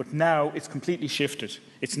car. But now it's completely shifted.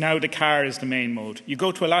 It's now the car is the main mode. You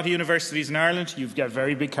go to a lot of universities in Ireland, you've got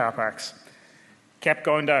very big car parks. Kept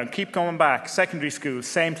going down, keep going back. Secondary school,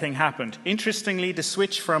 same thing happened. Interestingly, the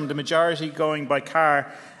switch from the majority going by car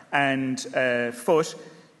and foot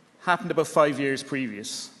happened about 5 years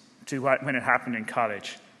previous to when it happened in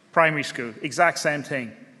college. Primary school, exact same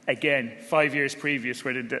thing. Again, 5 years previous,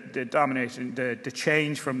 where the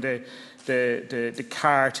change from the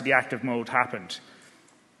car to the active mode happened.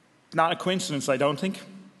 Not a coincidence, I don't think.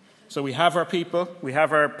 So we have our people, we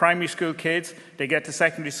have our primary school kids, they get to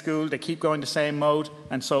secondary school, they keep going the same mode,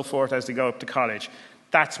 and so forth as they go up to college.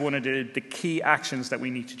 That's one of the key actions that we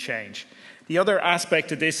need to change. The other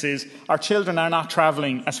aspect of this is our children are not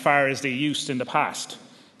travelling as far as they used in the past.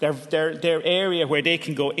 Their area where they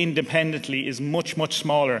can go independently is much, much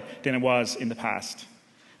smaller than it was in the past.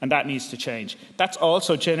 And that needs to change. That's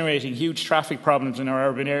also generating huge traffic problems in our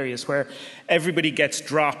urban areas where everybody gets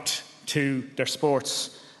dropped to their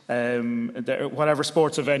sports, whatever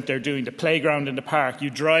sports event they're doing, the playground in the park. You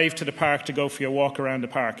drive to the park to go for your walk around the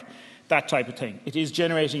park, that type of thing. It is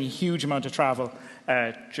generating a huge amount of travel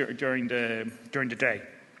during the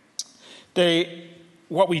day.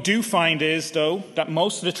 What we do find is, though, that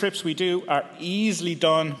most of the trips we do are easily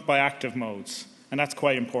done by active modes, and that's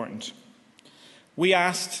quite important. We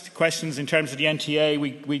asked questions in terms of the NTA.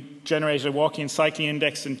 We generated a walking and cycling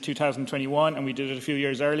index in 2021, and we did it a few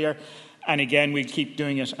years earlier. And again, we keep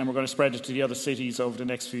doing it, and we're going to spread it to the other cities over the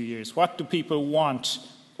next few years. What do people want?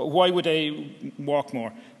 Why would they walk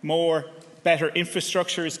more? Better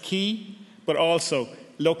infrastructure is key, but also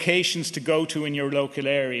locations to go to in your local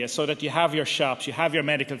area so that you have your shops, you have your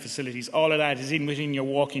medical facilities. All of that is within your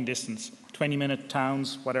walking distance, 20-minute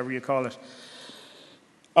towns, whatever you call it.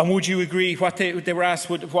 And would you agree, they were asked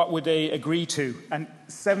what would they agree to? And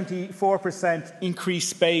 74% increased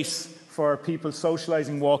space for people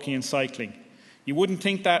socialising, walking and cycling. You wouldn't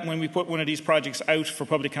think that when we put one of these projects out for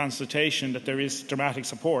public consultation that there is dramatic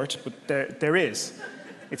support, but there is.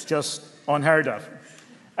 It's just unheard of.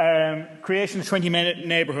 Creation of 20-minute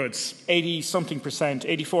neighbourhoods, 80-something%,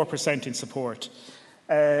 84% in support.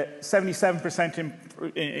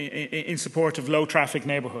 77% in support of low-traffic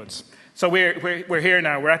neighbourhoods. So we're here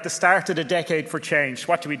now. We're at the start of the decade for change.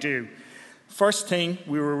 What do? First thing,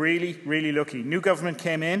 we were really, really lucky. New government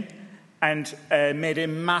came in and made a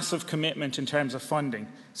massive commitment in terms of funding.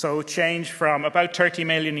 So it changed from about 30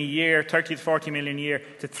 million a year, 30 to 40 million a year,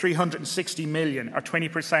 to 360 million, or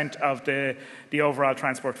 20% of the overall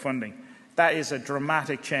transport funding. That is a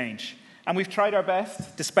dramatic change. And we've tried our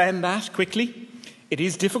best to spend that quickly. It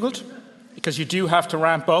is difficult, because you do have to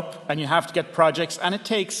ramp up and you have to get projects, and it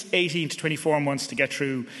takes 18 to 24 months to get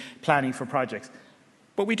through planning for projects.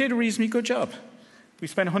 But we did a reasonably good job. We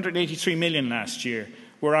spent 183 million last year.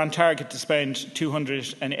 We're on target to spend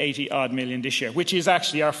 280 odd million this year, which is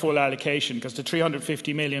actually our full allocation, because the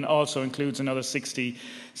 350 million also includes another 60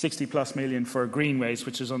 plus million for greenways,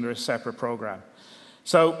 which is under a separate programme.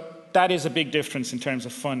 So that is a big difference in terms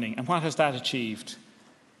of funding. And what has that achieved?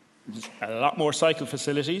 A lot more cycle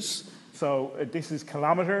facilities. So this is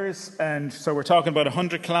kilometres, and so we're talking about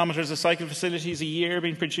 100 kilometres of cycle facilities a year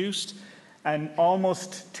being produced, and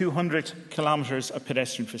almost 200 kilometres of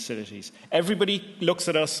pedestrian facilities. Everybody looks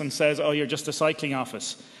at us and says, oh, you're just a cycling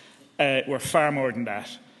office. We're far more than that.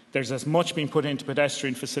 There's as much being put into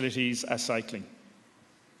pedestrian facilities as cycling.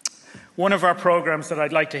 One of our programmes that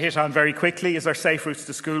I'd like to hit on very quickly is our Safe Routes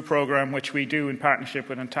to School programme, which we do in partnership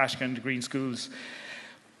with Antashka and the Green Schools.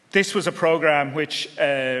 This was a programme which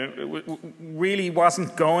really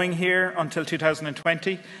wasn't going here until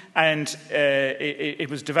 2020, and it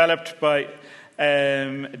was developed by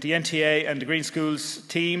the NTA and the Green Schools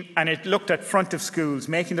team, and it looked at front of schools,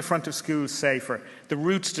 making the front of schools safer, the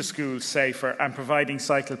routes to schools safer, and providing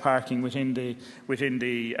cycle parking within the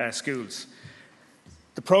schools.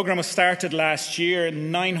 The programme was started last year.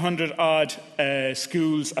 900 odd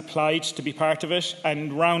schools applied to be part of it,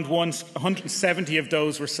 and round one, 170 of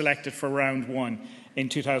those were selected for round one in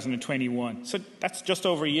 2021. So that's just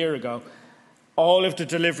over a year ago. All of the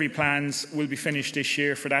delivery plans will be finished this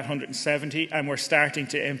year for that 170, and we're starting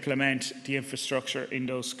to implement the infrastructure in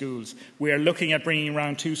those schools. We are looking at bringing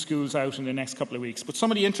around 2 schools out in the next couple of weeks. But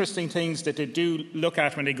some of the interesting things that they do look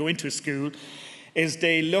at when they go into a school is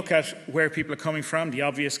they look at where people are coming from, the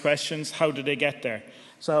obvious questions, how did they get there?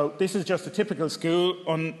 So this is just a typical school,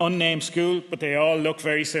 unnamed school, but they all look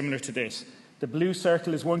very similar to this. The blue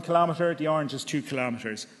circle is 1 kilometre, the orange is 2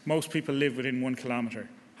 kilometres. Most people live within 1 kilometre.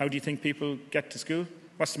 How do you think people get to school?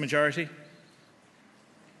 What's the majority?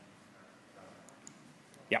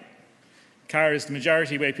 Yeah. Car is the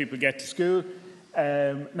majority way people get to school.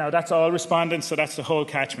 Now that's all respondents, so that's the whole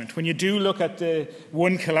catchment. When you do look at the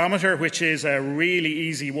 1 kilometre, which is a really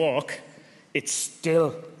easy walk, it's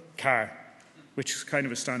still car, which is kind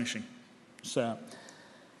of astonishing. So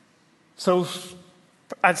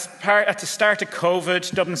at the start of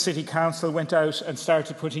COVID, Dublin City Council went out and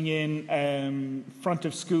started putting in front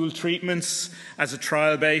of school treatments as a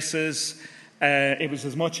trial basis. It was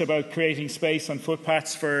as much about creating space on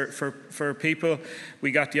footpaths for people.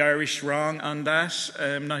 We got the Irish wrong on that.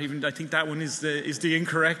 I think that one is the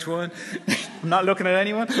incorrect one. I'm not looking at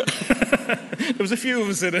anyone. There was a few of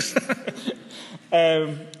us in it.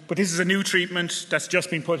 But this is a new treatment that's just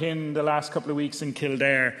been put in the last couple of weeks in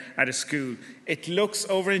Kildare at a school. It looks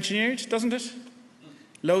over-engineered, doesn't it?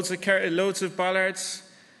 Loads of bollards.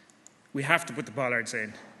 We have to put the bollards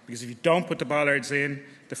in, because if you don't put the bollards in,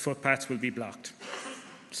 the footpaths will be blocked.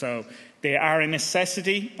 So they are a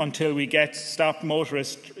necessity until we stop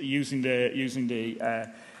motorists using the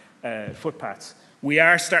footpaths. We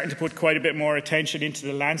are starting to put quite a bit more attention into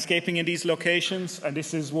the landscaping in these locations, and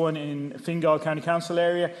this is one in Fingal County Council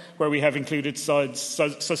area where we have included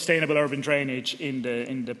sustainable urban drainage in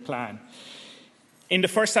the plan. In the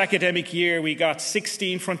first academic year, we got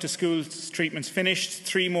 16 front-of-school treatments finished,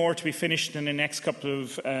 3 more to be finished in the next couple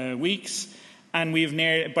of weeks. And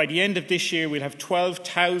by the end of this year, we'll have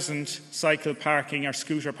 12,000 cycle parking or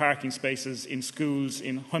scooter parking spaces in schools,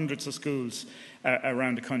 in hundreds of schools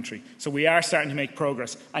around the country. So we are starting to make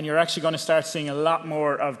progress. And you're actually going to start seeing a lot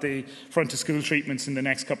more of the front-of-school treatments in the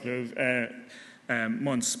next couple of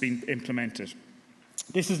months being implemented.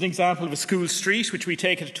 This is an example of a school street, which we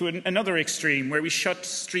take it to another extreme, where we shut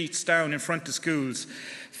streets down in front of schools.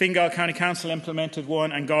 Fingal County Council implemented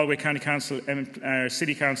one, and Galway County Council,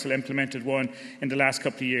 City Council implemented one in the last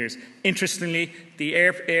couple of years. Interestingly, the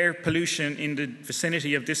air pollution in the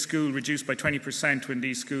vicinity of this school reduced by 20% when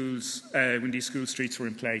these school streets were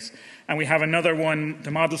in place. And we have another one,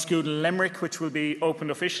 the Model School in Limerick, which will be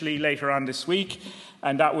opened officially later on this week.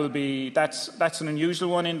 And that's an unusual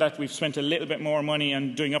one in that we've spent a little bit more money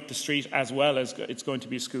on doing up the street, as well as it's going to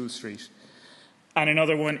be a school street. And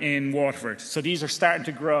another one in Waterford. So these are starting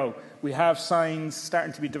to grow. We have signs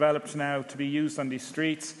starting to be developed now to be used on these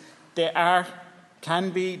streets. They're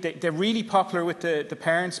really popular with the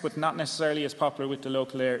parents, but not necessarily as popular with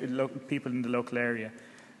the people in the local area.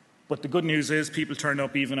 But the good news is people turn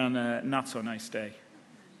up even on a not so nice day.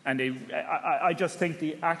 And I just think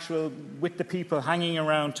with the people hanging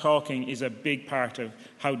around talking is a big part of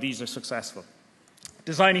how these are successful.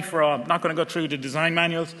 Designing for all. I'm not going to go through the design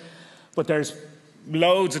manuals, but there's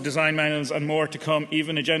loads of design manuals and more to come.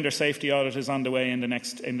 Even a gender safety audit is on the way in the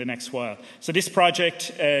next while. So this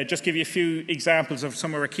project, just give you a few examples of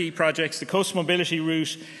some of our key projects. The coast mobility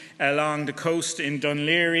route along the coast in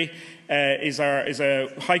Dunleary is a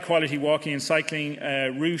high quality walking and cycling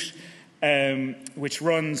route which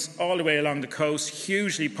runs all the way along the coast,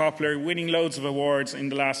 hugely popular, winning loads of awards in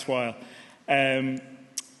the last while.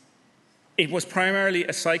 It was primarily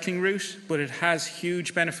a cycling route, but it has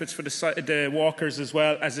huge benefits for the walkers as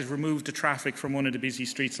well, as it removed the traffic from one of the busy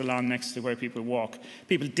streets along next to where people walk.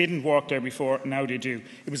 People didn't walk there before, now they do.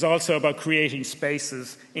 It was also about creating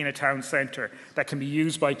spaces in a town centre that can be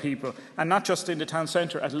used by people, and not just in the town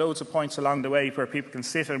centre, at loads of points along the way where people can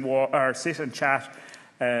sit and walk or sit and chat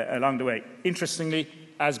along the way. Interestingly,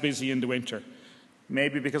 as busy in the winter.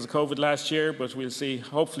 Maybe because of COVID last year, but we'll see.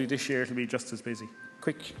 Hopefully this year it'll be just as busy.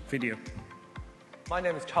 Quick video. My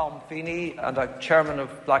name is Tom Feeney and I'm chairman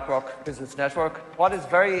of BlackRock Business Network. What is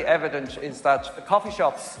very evident is that coffee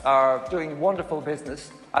shops are doing wonderful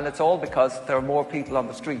business, and it's all because there are more people on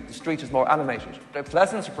the street. The street is more animated. The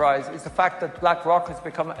pleasant surprise is the fact that BlackRock has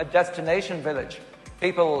become a destination village.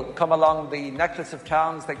 People come along the necklace of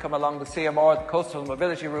towns, they come along the CMR, the coastal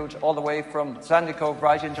mobility route, all the way from Sandy Cove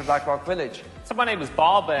right into Blackrock Village. So my name is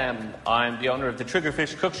Bob. I'm the owner of the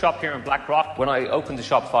Triggerfish Cook Shop here in Blackrock. When I opened the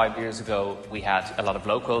shop 5 years ago, we had a lot of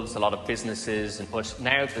locals, a lot of businesses, but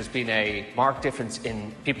now there's been a marked difference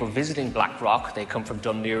in people visiting Blackrock. They come from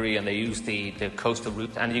Dunleary and they use the coastal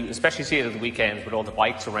route, and you especially see it at the weekends with all the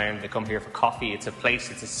bikes around. They come here for coffee. It's a place,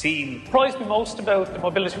 it's a scene. What surprised me most about the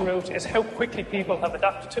mobility route is how quickly people have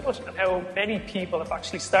adapted to it and how many people have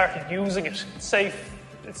actually started using it. It's safe,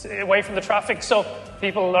 it's away from the traffic, so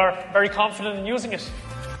people are very confident in using it.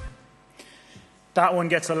 That one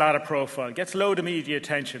gets a lot of profile, gets a load of media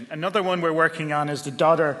attention. Another one we're working on is the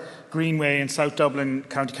Dodder Greenway in South Dublin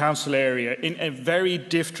County Council area, in a very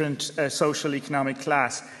different social economic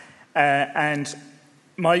class. And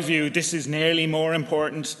my view, this is nearly more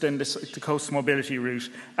important than the coastal mobility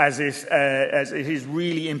route, as it is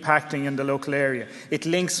really impacting in the local area. It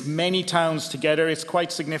links many towns together. It's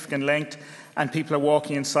quite significant length, and people are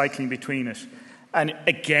walking and cycling between it. And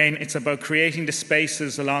again, it's about creating the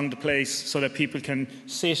spaces along the place so that people can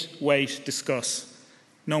sit, wait, discuss.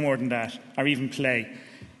 No more than that, or even play. I'm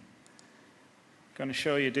going to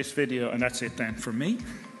show you this video, and that's it then from me.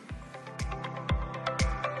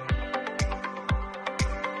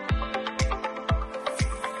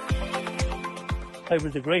 I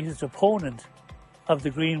was the greatest opponent of the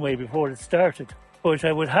Greenway before it started. But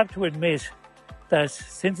I would have to admit that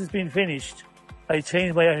since it's been finished, I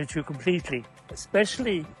changed my attitude completely,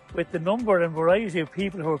 especially with the number and variety of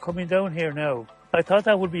people who are coming down here now. I thought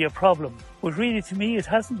that would be a problem. But really, to me, it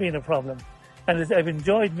hasn't been a problem. And I've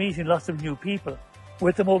enjoyed meeting lots of new people.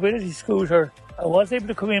 With the mobility scooter, I was able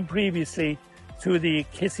to come in previously through the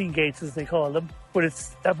kissing gates, as they call them, but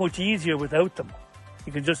it's that much easier without them.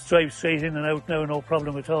 You can just drive straight in and out now, no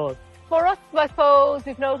problem at all. For us, I suppose,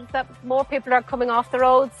 we've noticed that more people are coming off the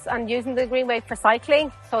roads and using the Greenway for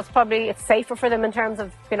cycling. So it's safer for them in terms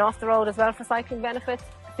of being off the road as well for cycling benefits.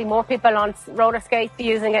 I see more people on roller skates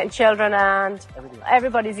using it, and children, and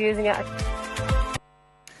everybody's using it.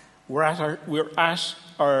 We're at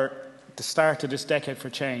the start of this decade for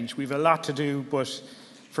change. We've a lot to do, but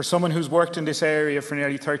for someone who's worked in this area for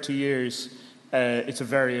nearly 30 years, it's a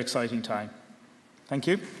very exciting time. Thank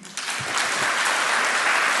you.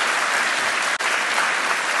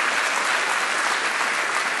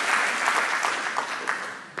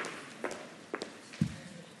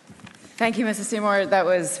 Thank you, Mrs. Seymour. That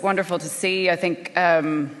was wonderful to see. I think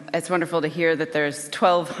it's wonderful to hear that there's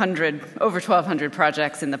over 1,200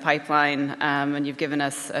 projects in the pipeline, and you've given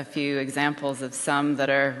us a few examples of some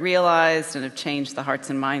that are realized and have changed the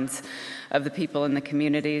hearts and minds of the people in the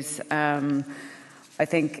communities. I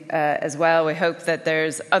think as well, we hope that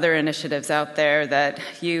there's other initiatives out there that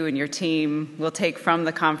you and your team will take from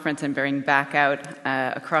the conference and bring back out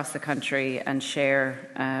across the country and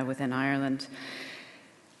share within Ireland.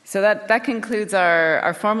 So that concludes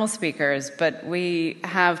our formal speakers, but we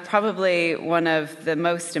have probably one of the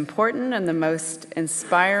most important and the most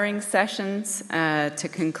inspiring sessions to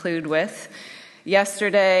conclude with.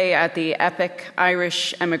 Yesterday at the Epic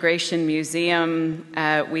Irish Emigration Museum,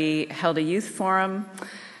 we held a youth forum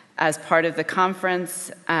as part of the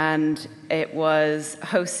conference, and it was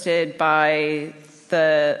hosted by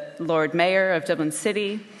the Lord Mayor of Dublin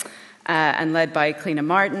City, and led by Cliona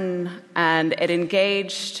Martin, and it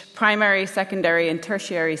engaged primary, secondary and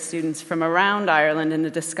tertiary students from around Ireland in a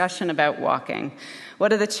discussion about walking.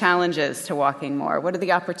 What are the challenges to walking more? What are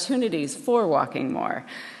the opportunities for walking more?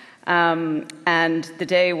 And the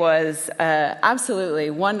day was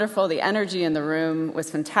absolutely wonderful. The energy in the room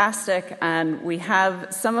was fantastic, and we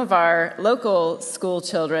have some of our local school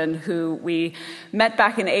children who we met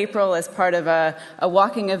back in April as part of a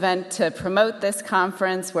walking event to promote this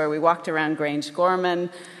conference, where we walked around Grangegorman,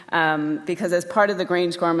 because as part of the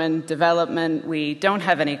Grangegorman development, we don't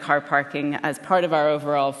have any car parking as part of our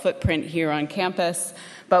overall footprint here on campus.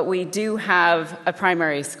 But we do have a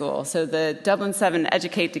primary school. So the Dublin 7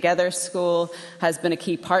 Educate Together School has been a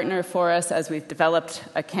key partner for us as we've developed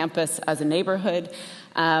a campus as a neighbourhood.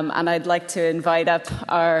 And I'd like to invite up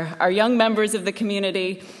our young members of the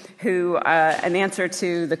community who, in answer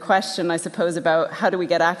to the question, I suppose, about how do we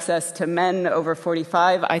get access to men over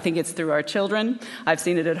 45, I think it's through our children. I've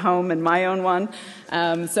seen it at home in my own one.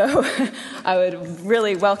 So I would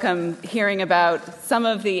really welcome hearing about some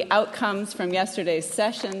of the outcomes from yesterday's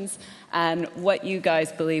sessions and what you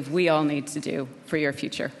guys believe we all need to do for your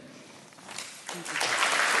future.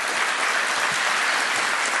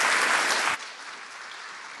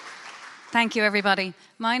 Thank you, everybody.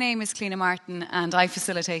 My name is Cliona Martin, and I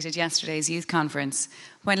facilitated yesterday's youth conference.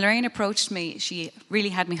 When Lorraine approached me, she really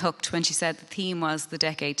had me hooked when she said the theme was the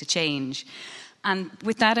decade to change. And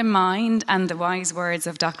with that in mind, and the wise words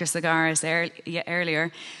of Dr. Sagaris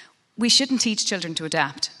earlier, we shouldn't teach children to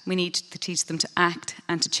adapt. We need to teach them to act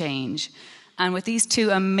and to change. And with these two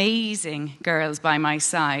amazing girls by my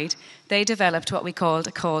side, they developed what we called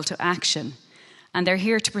a call to action. And they're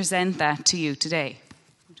here to present that to you today.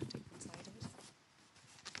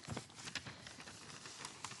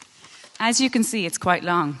 As you can see, it's quite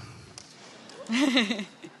long.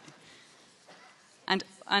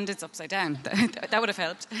 and it's upside down. That would have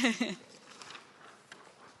helped.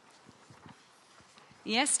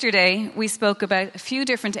 Yesterday, we spoke about a few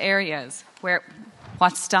different areas where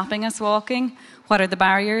what's stopping us walking, what are the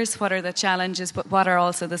barriers, what are the challenges, but what are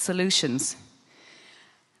also the solutions.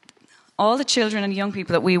 All the children and young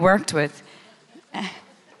people that we worked with,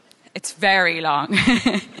 it's very long.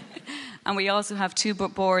 And we also have two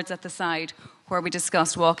boards at the side where we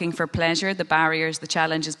discussed walking for pleasure, the barriers, the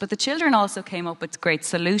challenges, but the children also came up with great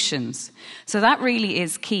solutions. So that really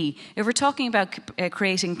is key. If we're talking about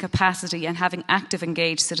creating capacity and having active,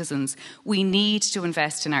 engaged citizens, we need to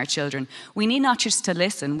invest in our children. We need not just to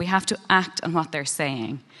listen, we have to act on what they're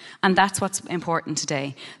saying. And that's what's important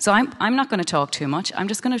today. So I'm not going to talk too much. I'm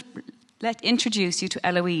just going to introduce you to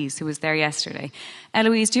Eloise, who was there yesterday.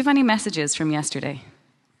 Eloise, do you have any messages from yesterday?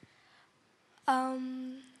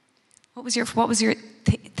 What was your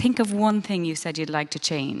think of one thing you said you'd like to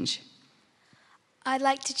change? I'd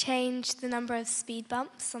like to change the number of speed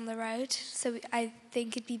bumps on the road. So I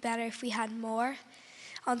think it'd be better if we had more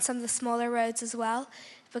on some of the smaller roads as well,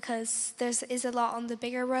 because there is a lot on the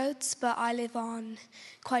bigger roads, but I live on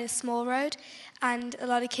quite a small road, and a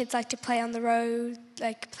lot of kids like to play on the road,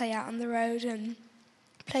 like play out on the road and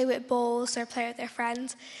play with balls or play with their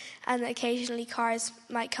friends, and occasionally cars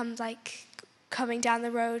might come coming down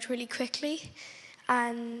the road really quickly,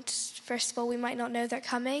 and first of all we might not know they're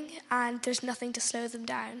coming, and there's nothing to slow them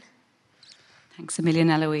down. Thanks a million,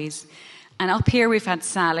 Eloise. And up here we've had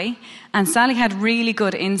Sally, and Sally had really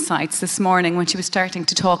good insights this morning when she was starting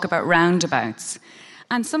to talk about roundabouts.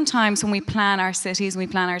 And sometimes when we plan our cities, we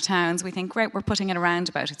plan our towns, we think, great, we're putting in a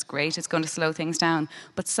roundabout, it's great, it's going to slow things down.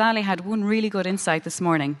 But Sally had one really good insight this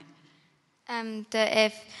morning. That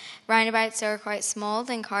if roundabouts are quite small,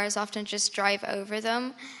 then cars often just drive over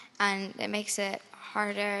them, and it makes it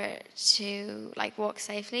harder to walk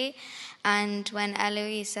safely. And when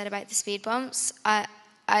Eloise said about the speed bumps,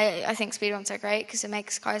 I think speed bumps are great because it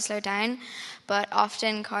makes cars slow down, but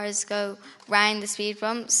often cars go round the speed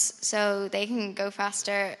bumps so they can go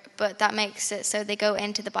faster, but that makes it so they go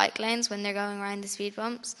into the bike lanes when they're going around the speed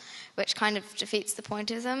bumps, which kind of defeats the point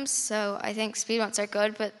of them. So I think speed bumps are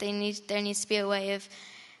good, but there needs to be a way of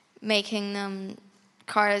making them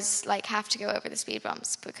cars have to go over the speed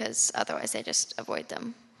bumps, because otherwise they just avoid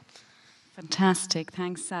them. Fantastic.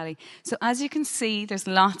 Thanks, Sally. So as you can see, there's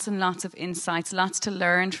lots and lots of insights, lots to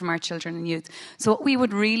learn from our children and youth. So what we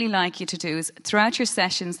would really like you to do is, throughout your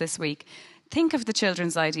sessions this week, think of the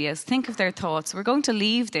children's ideas, think of their thoughts. We're going to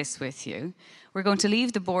leave this with you. We're going to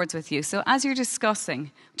leave the boards with you. So as you're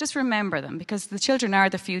discussing, just remember them, because the children are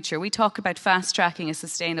the future. We talk about fast-tracking a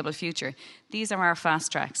sustainable future. These are our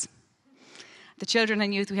fast tracks. The children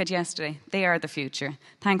and youth we had yesterday, they are the future.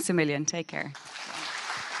 Thanks a million. Take care.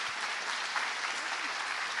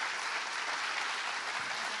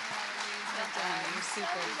 Super.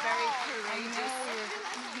 Very courageous.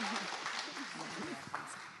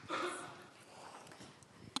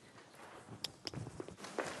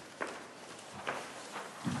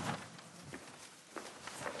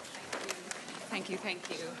 Thank you.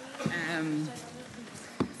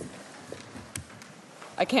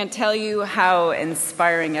 I can't tell you how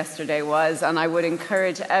inspiring yesterday was, and I would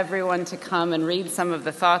encourage everyone to come and read some of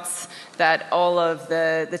the thoughts that all of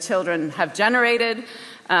the children have generated.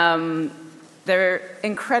 They're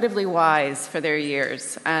incredibly wise for their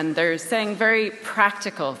years, and they're saying very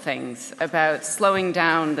practical things about slowing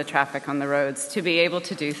down the traffic on the roads to be able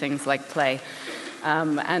to do things like play.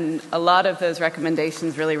 And a lot of those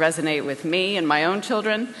recommendations really resonate with me and my own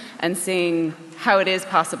children, and seeing how it is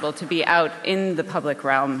possible to be out in the public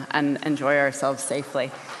realm and enjoy ourselves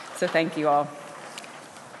safely. So thank you all.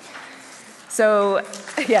 So,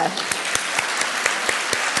 yeah.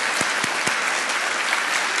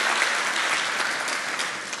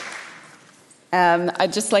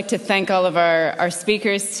 I'd just like to thank all of our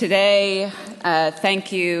speakers today.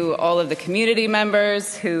 Thank you all of the community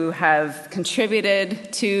members who have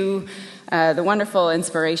contributed to the wonderful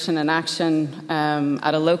inspiration and action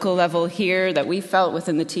at a local level here that we felt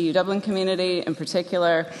within the TU Dublin community in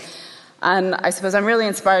particular. And I suppose I'm really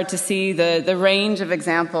inspired to see the range of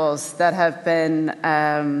examples that have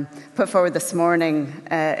been put forward this morning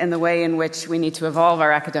in the way in which we need to evolve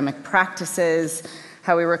our academic practices,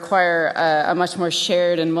 how we require a much more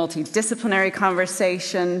shared and multidisciplinary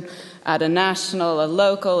conversation at a national, a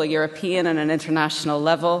local, a European, and an international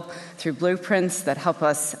level through blueprints that help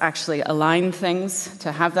us actually align things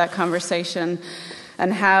to have that conversation,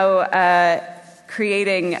 and how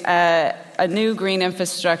creating a new green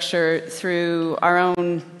infrastructure through our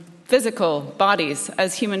own physical bodies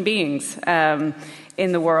as human beings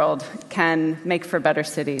in the world can make for better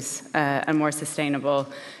cities and more sustainable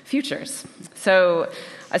futures. So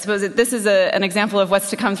I suppose this is an example of what's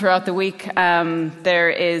to come throughout the week. There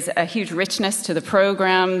is a huge richness to the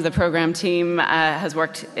program. The program team has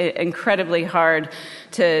worked incredibly hard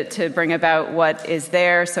to bring about what is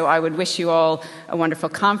there. So I would wish you all a wonderful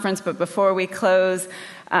conference. But before we close,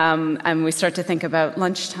 and we start to think about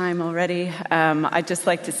lunchtime already, I'd just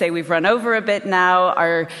like to say we've run over a bit now.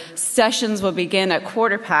 Our sessions will begin at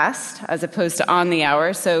 15:15 as opposed to on the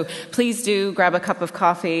hour. So please do grab a cup of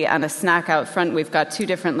coffee and a snack out front. We've got 2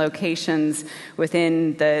 different locations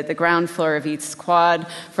within the ground floor of each squad.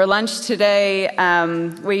 For lunch today,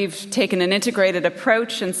 we've taken an integrated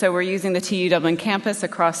approach, and so we're using the TU Dublin campus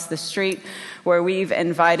across the street, where we've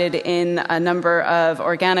invited in a number of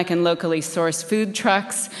organic and locally sourced food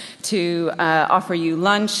trucks to offer you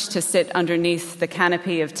lunch, to sit underneath the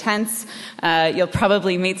canopy of tents. You'll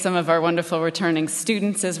probably meet some of our wonderful returning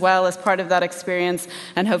students as well as part of that experience,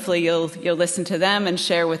 and hopefully you'll listen to them and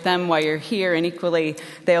share with them why you're here, and equally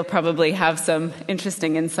they'll probably have some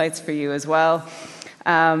interesting insights for you as well.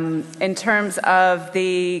 In terms of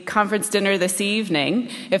the conference dinner this evening,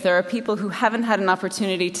 if there are people who haven't had an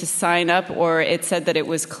opportunity to sign up, or it said that it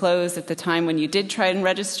was closed at the time when you did try and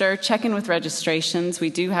register, check in with registrations. We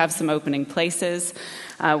do have some opening places.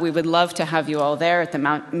 We would love to have you all there at the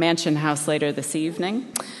Mansion House later this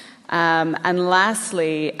evening. And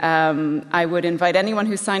lastly, I would invite anyone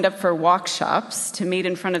who signed up for walk shops to meet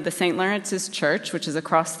in front of the St. Lawrence's Church, which is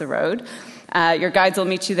across the road. Your guides will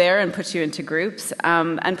meet you there and put you into groups.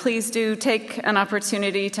 And please do take an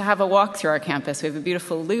opportunity to have a walk through our campus. We have a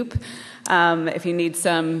beautiful loop. If you need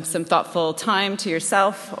some thoughtful time to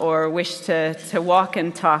yourself or wish to walk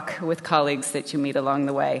and talk with colleagues that you meet along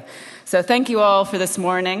the way. So thank you all for this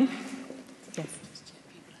morning.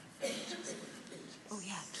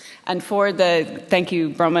 And thank you,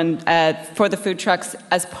 Bronwen, for the food trucks.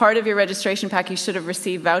 As part of your registration pack, you should have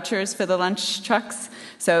received vouchers for the lunch trucks.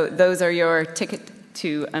 So those are your ticket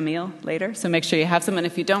to a meal later. So make sure you have some. And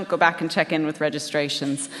if you don't, go back and check in with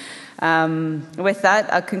registrations. With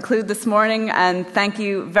that, I'll conclude this morning. And thank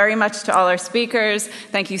you very much to all our speakers.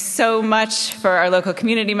 Thank you so much for our local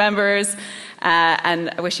community members.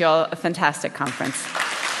 And I wish you all a fantastic conference.